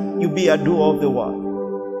in that, you be a doer of the word.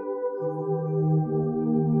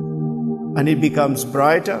 And it becomes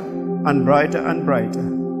brighter and brighter and brighter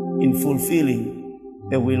in fulfilling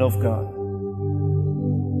the will of God.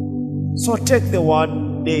 So take the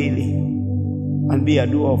word daily and be a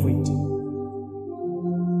doer of it.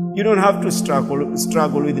 You don't have to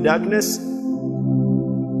struggle with darkness.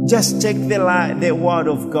 Just take the word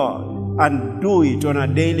of God and do it on a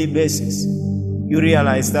daily basis. You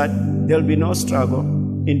realize that there'll be no struggle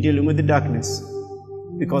in dealing with the darkness,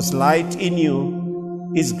 because light in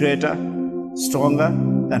you is greater, stronger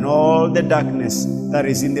than all the darkness that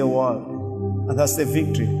is in the world. And that's the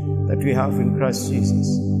victory that we have in Christ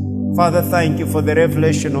Jesus. Father, thank you for the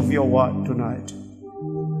revelation of your word tonight.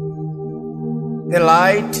 The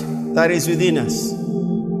light that is within us.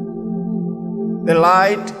 The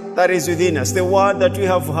light that is within us. The word that we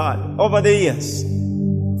have heard over the years.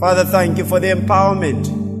 Father, thank you for the empowerment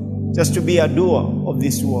just to be a doer of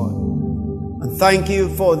this word. And thank you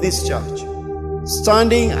for this church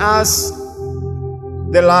standing as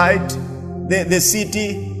the light, the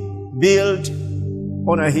city built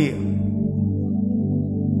on a hill,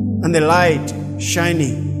 and the light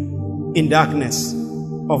shining in darkness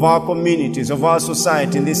of our communities, of our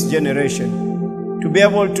society in this generation, to be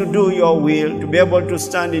able to do your will, to be able to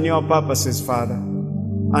stand in your purposes, Father,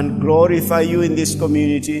 and glorify you in this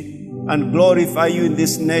community and glorify you in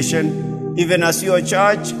this nation, even as your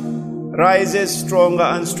church rises stronger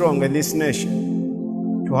and stronger in this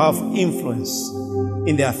nation, to have influence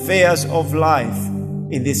in the affairs of life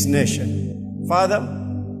in this nation. Father,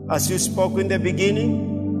 as you spoke in the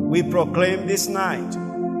beginning, we proclaim this night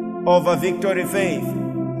over Victory Faith,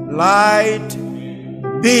 light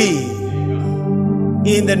be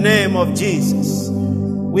in the name of Jesus.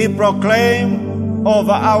 We proclaim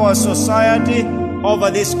over our society,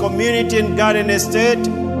 over this community in Garden Estate,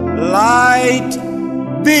 light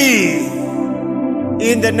be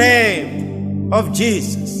in the name of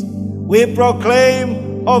Jesus. We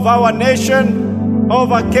proclaim over our nation,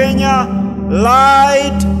 over Kenya,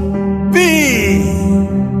 light be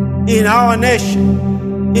in our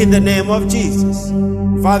nation in the name of Jesus.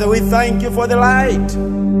 Father, we thank you for the light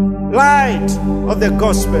of the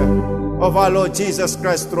gospel of our Lord Jesus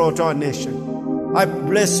Christ throughout our nation. I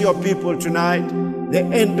bless your people tonight. The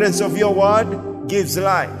entrance of your word gives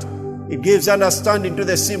light. It gives understanding to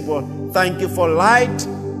the simple. Thank you for light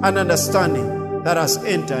and understanding that has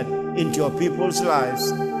entered into your people's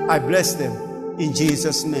lives. I bless them in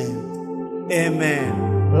Jesus' name.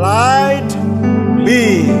 Amen. Light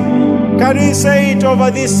be. Can we say it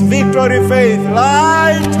over this Victory Faith?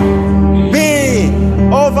 Light be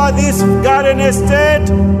over this Garden Estate.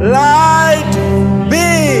 Light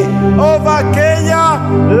be over Kenya.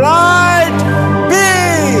 Light be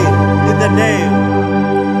in the name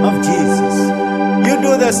of Jesus. You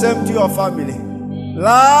do the same to your family.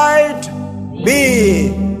 Light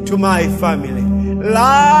be to my family.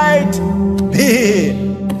 Light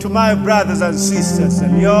be to my brothers and sisters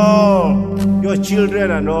and your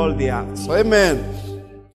children and all the others. Amen.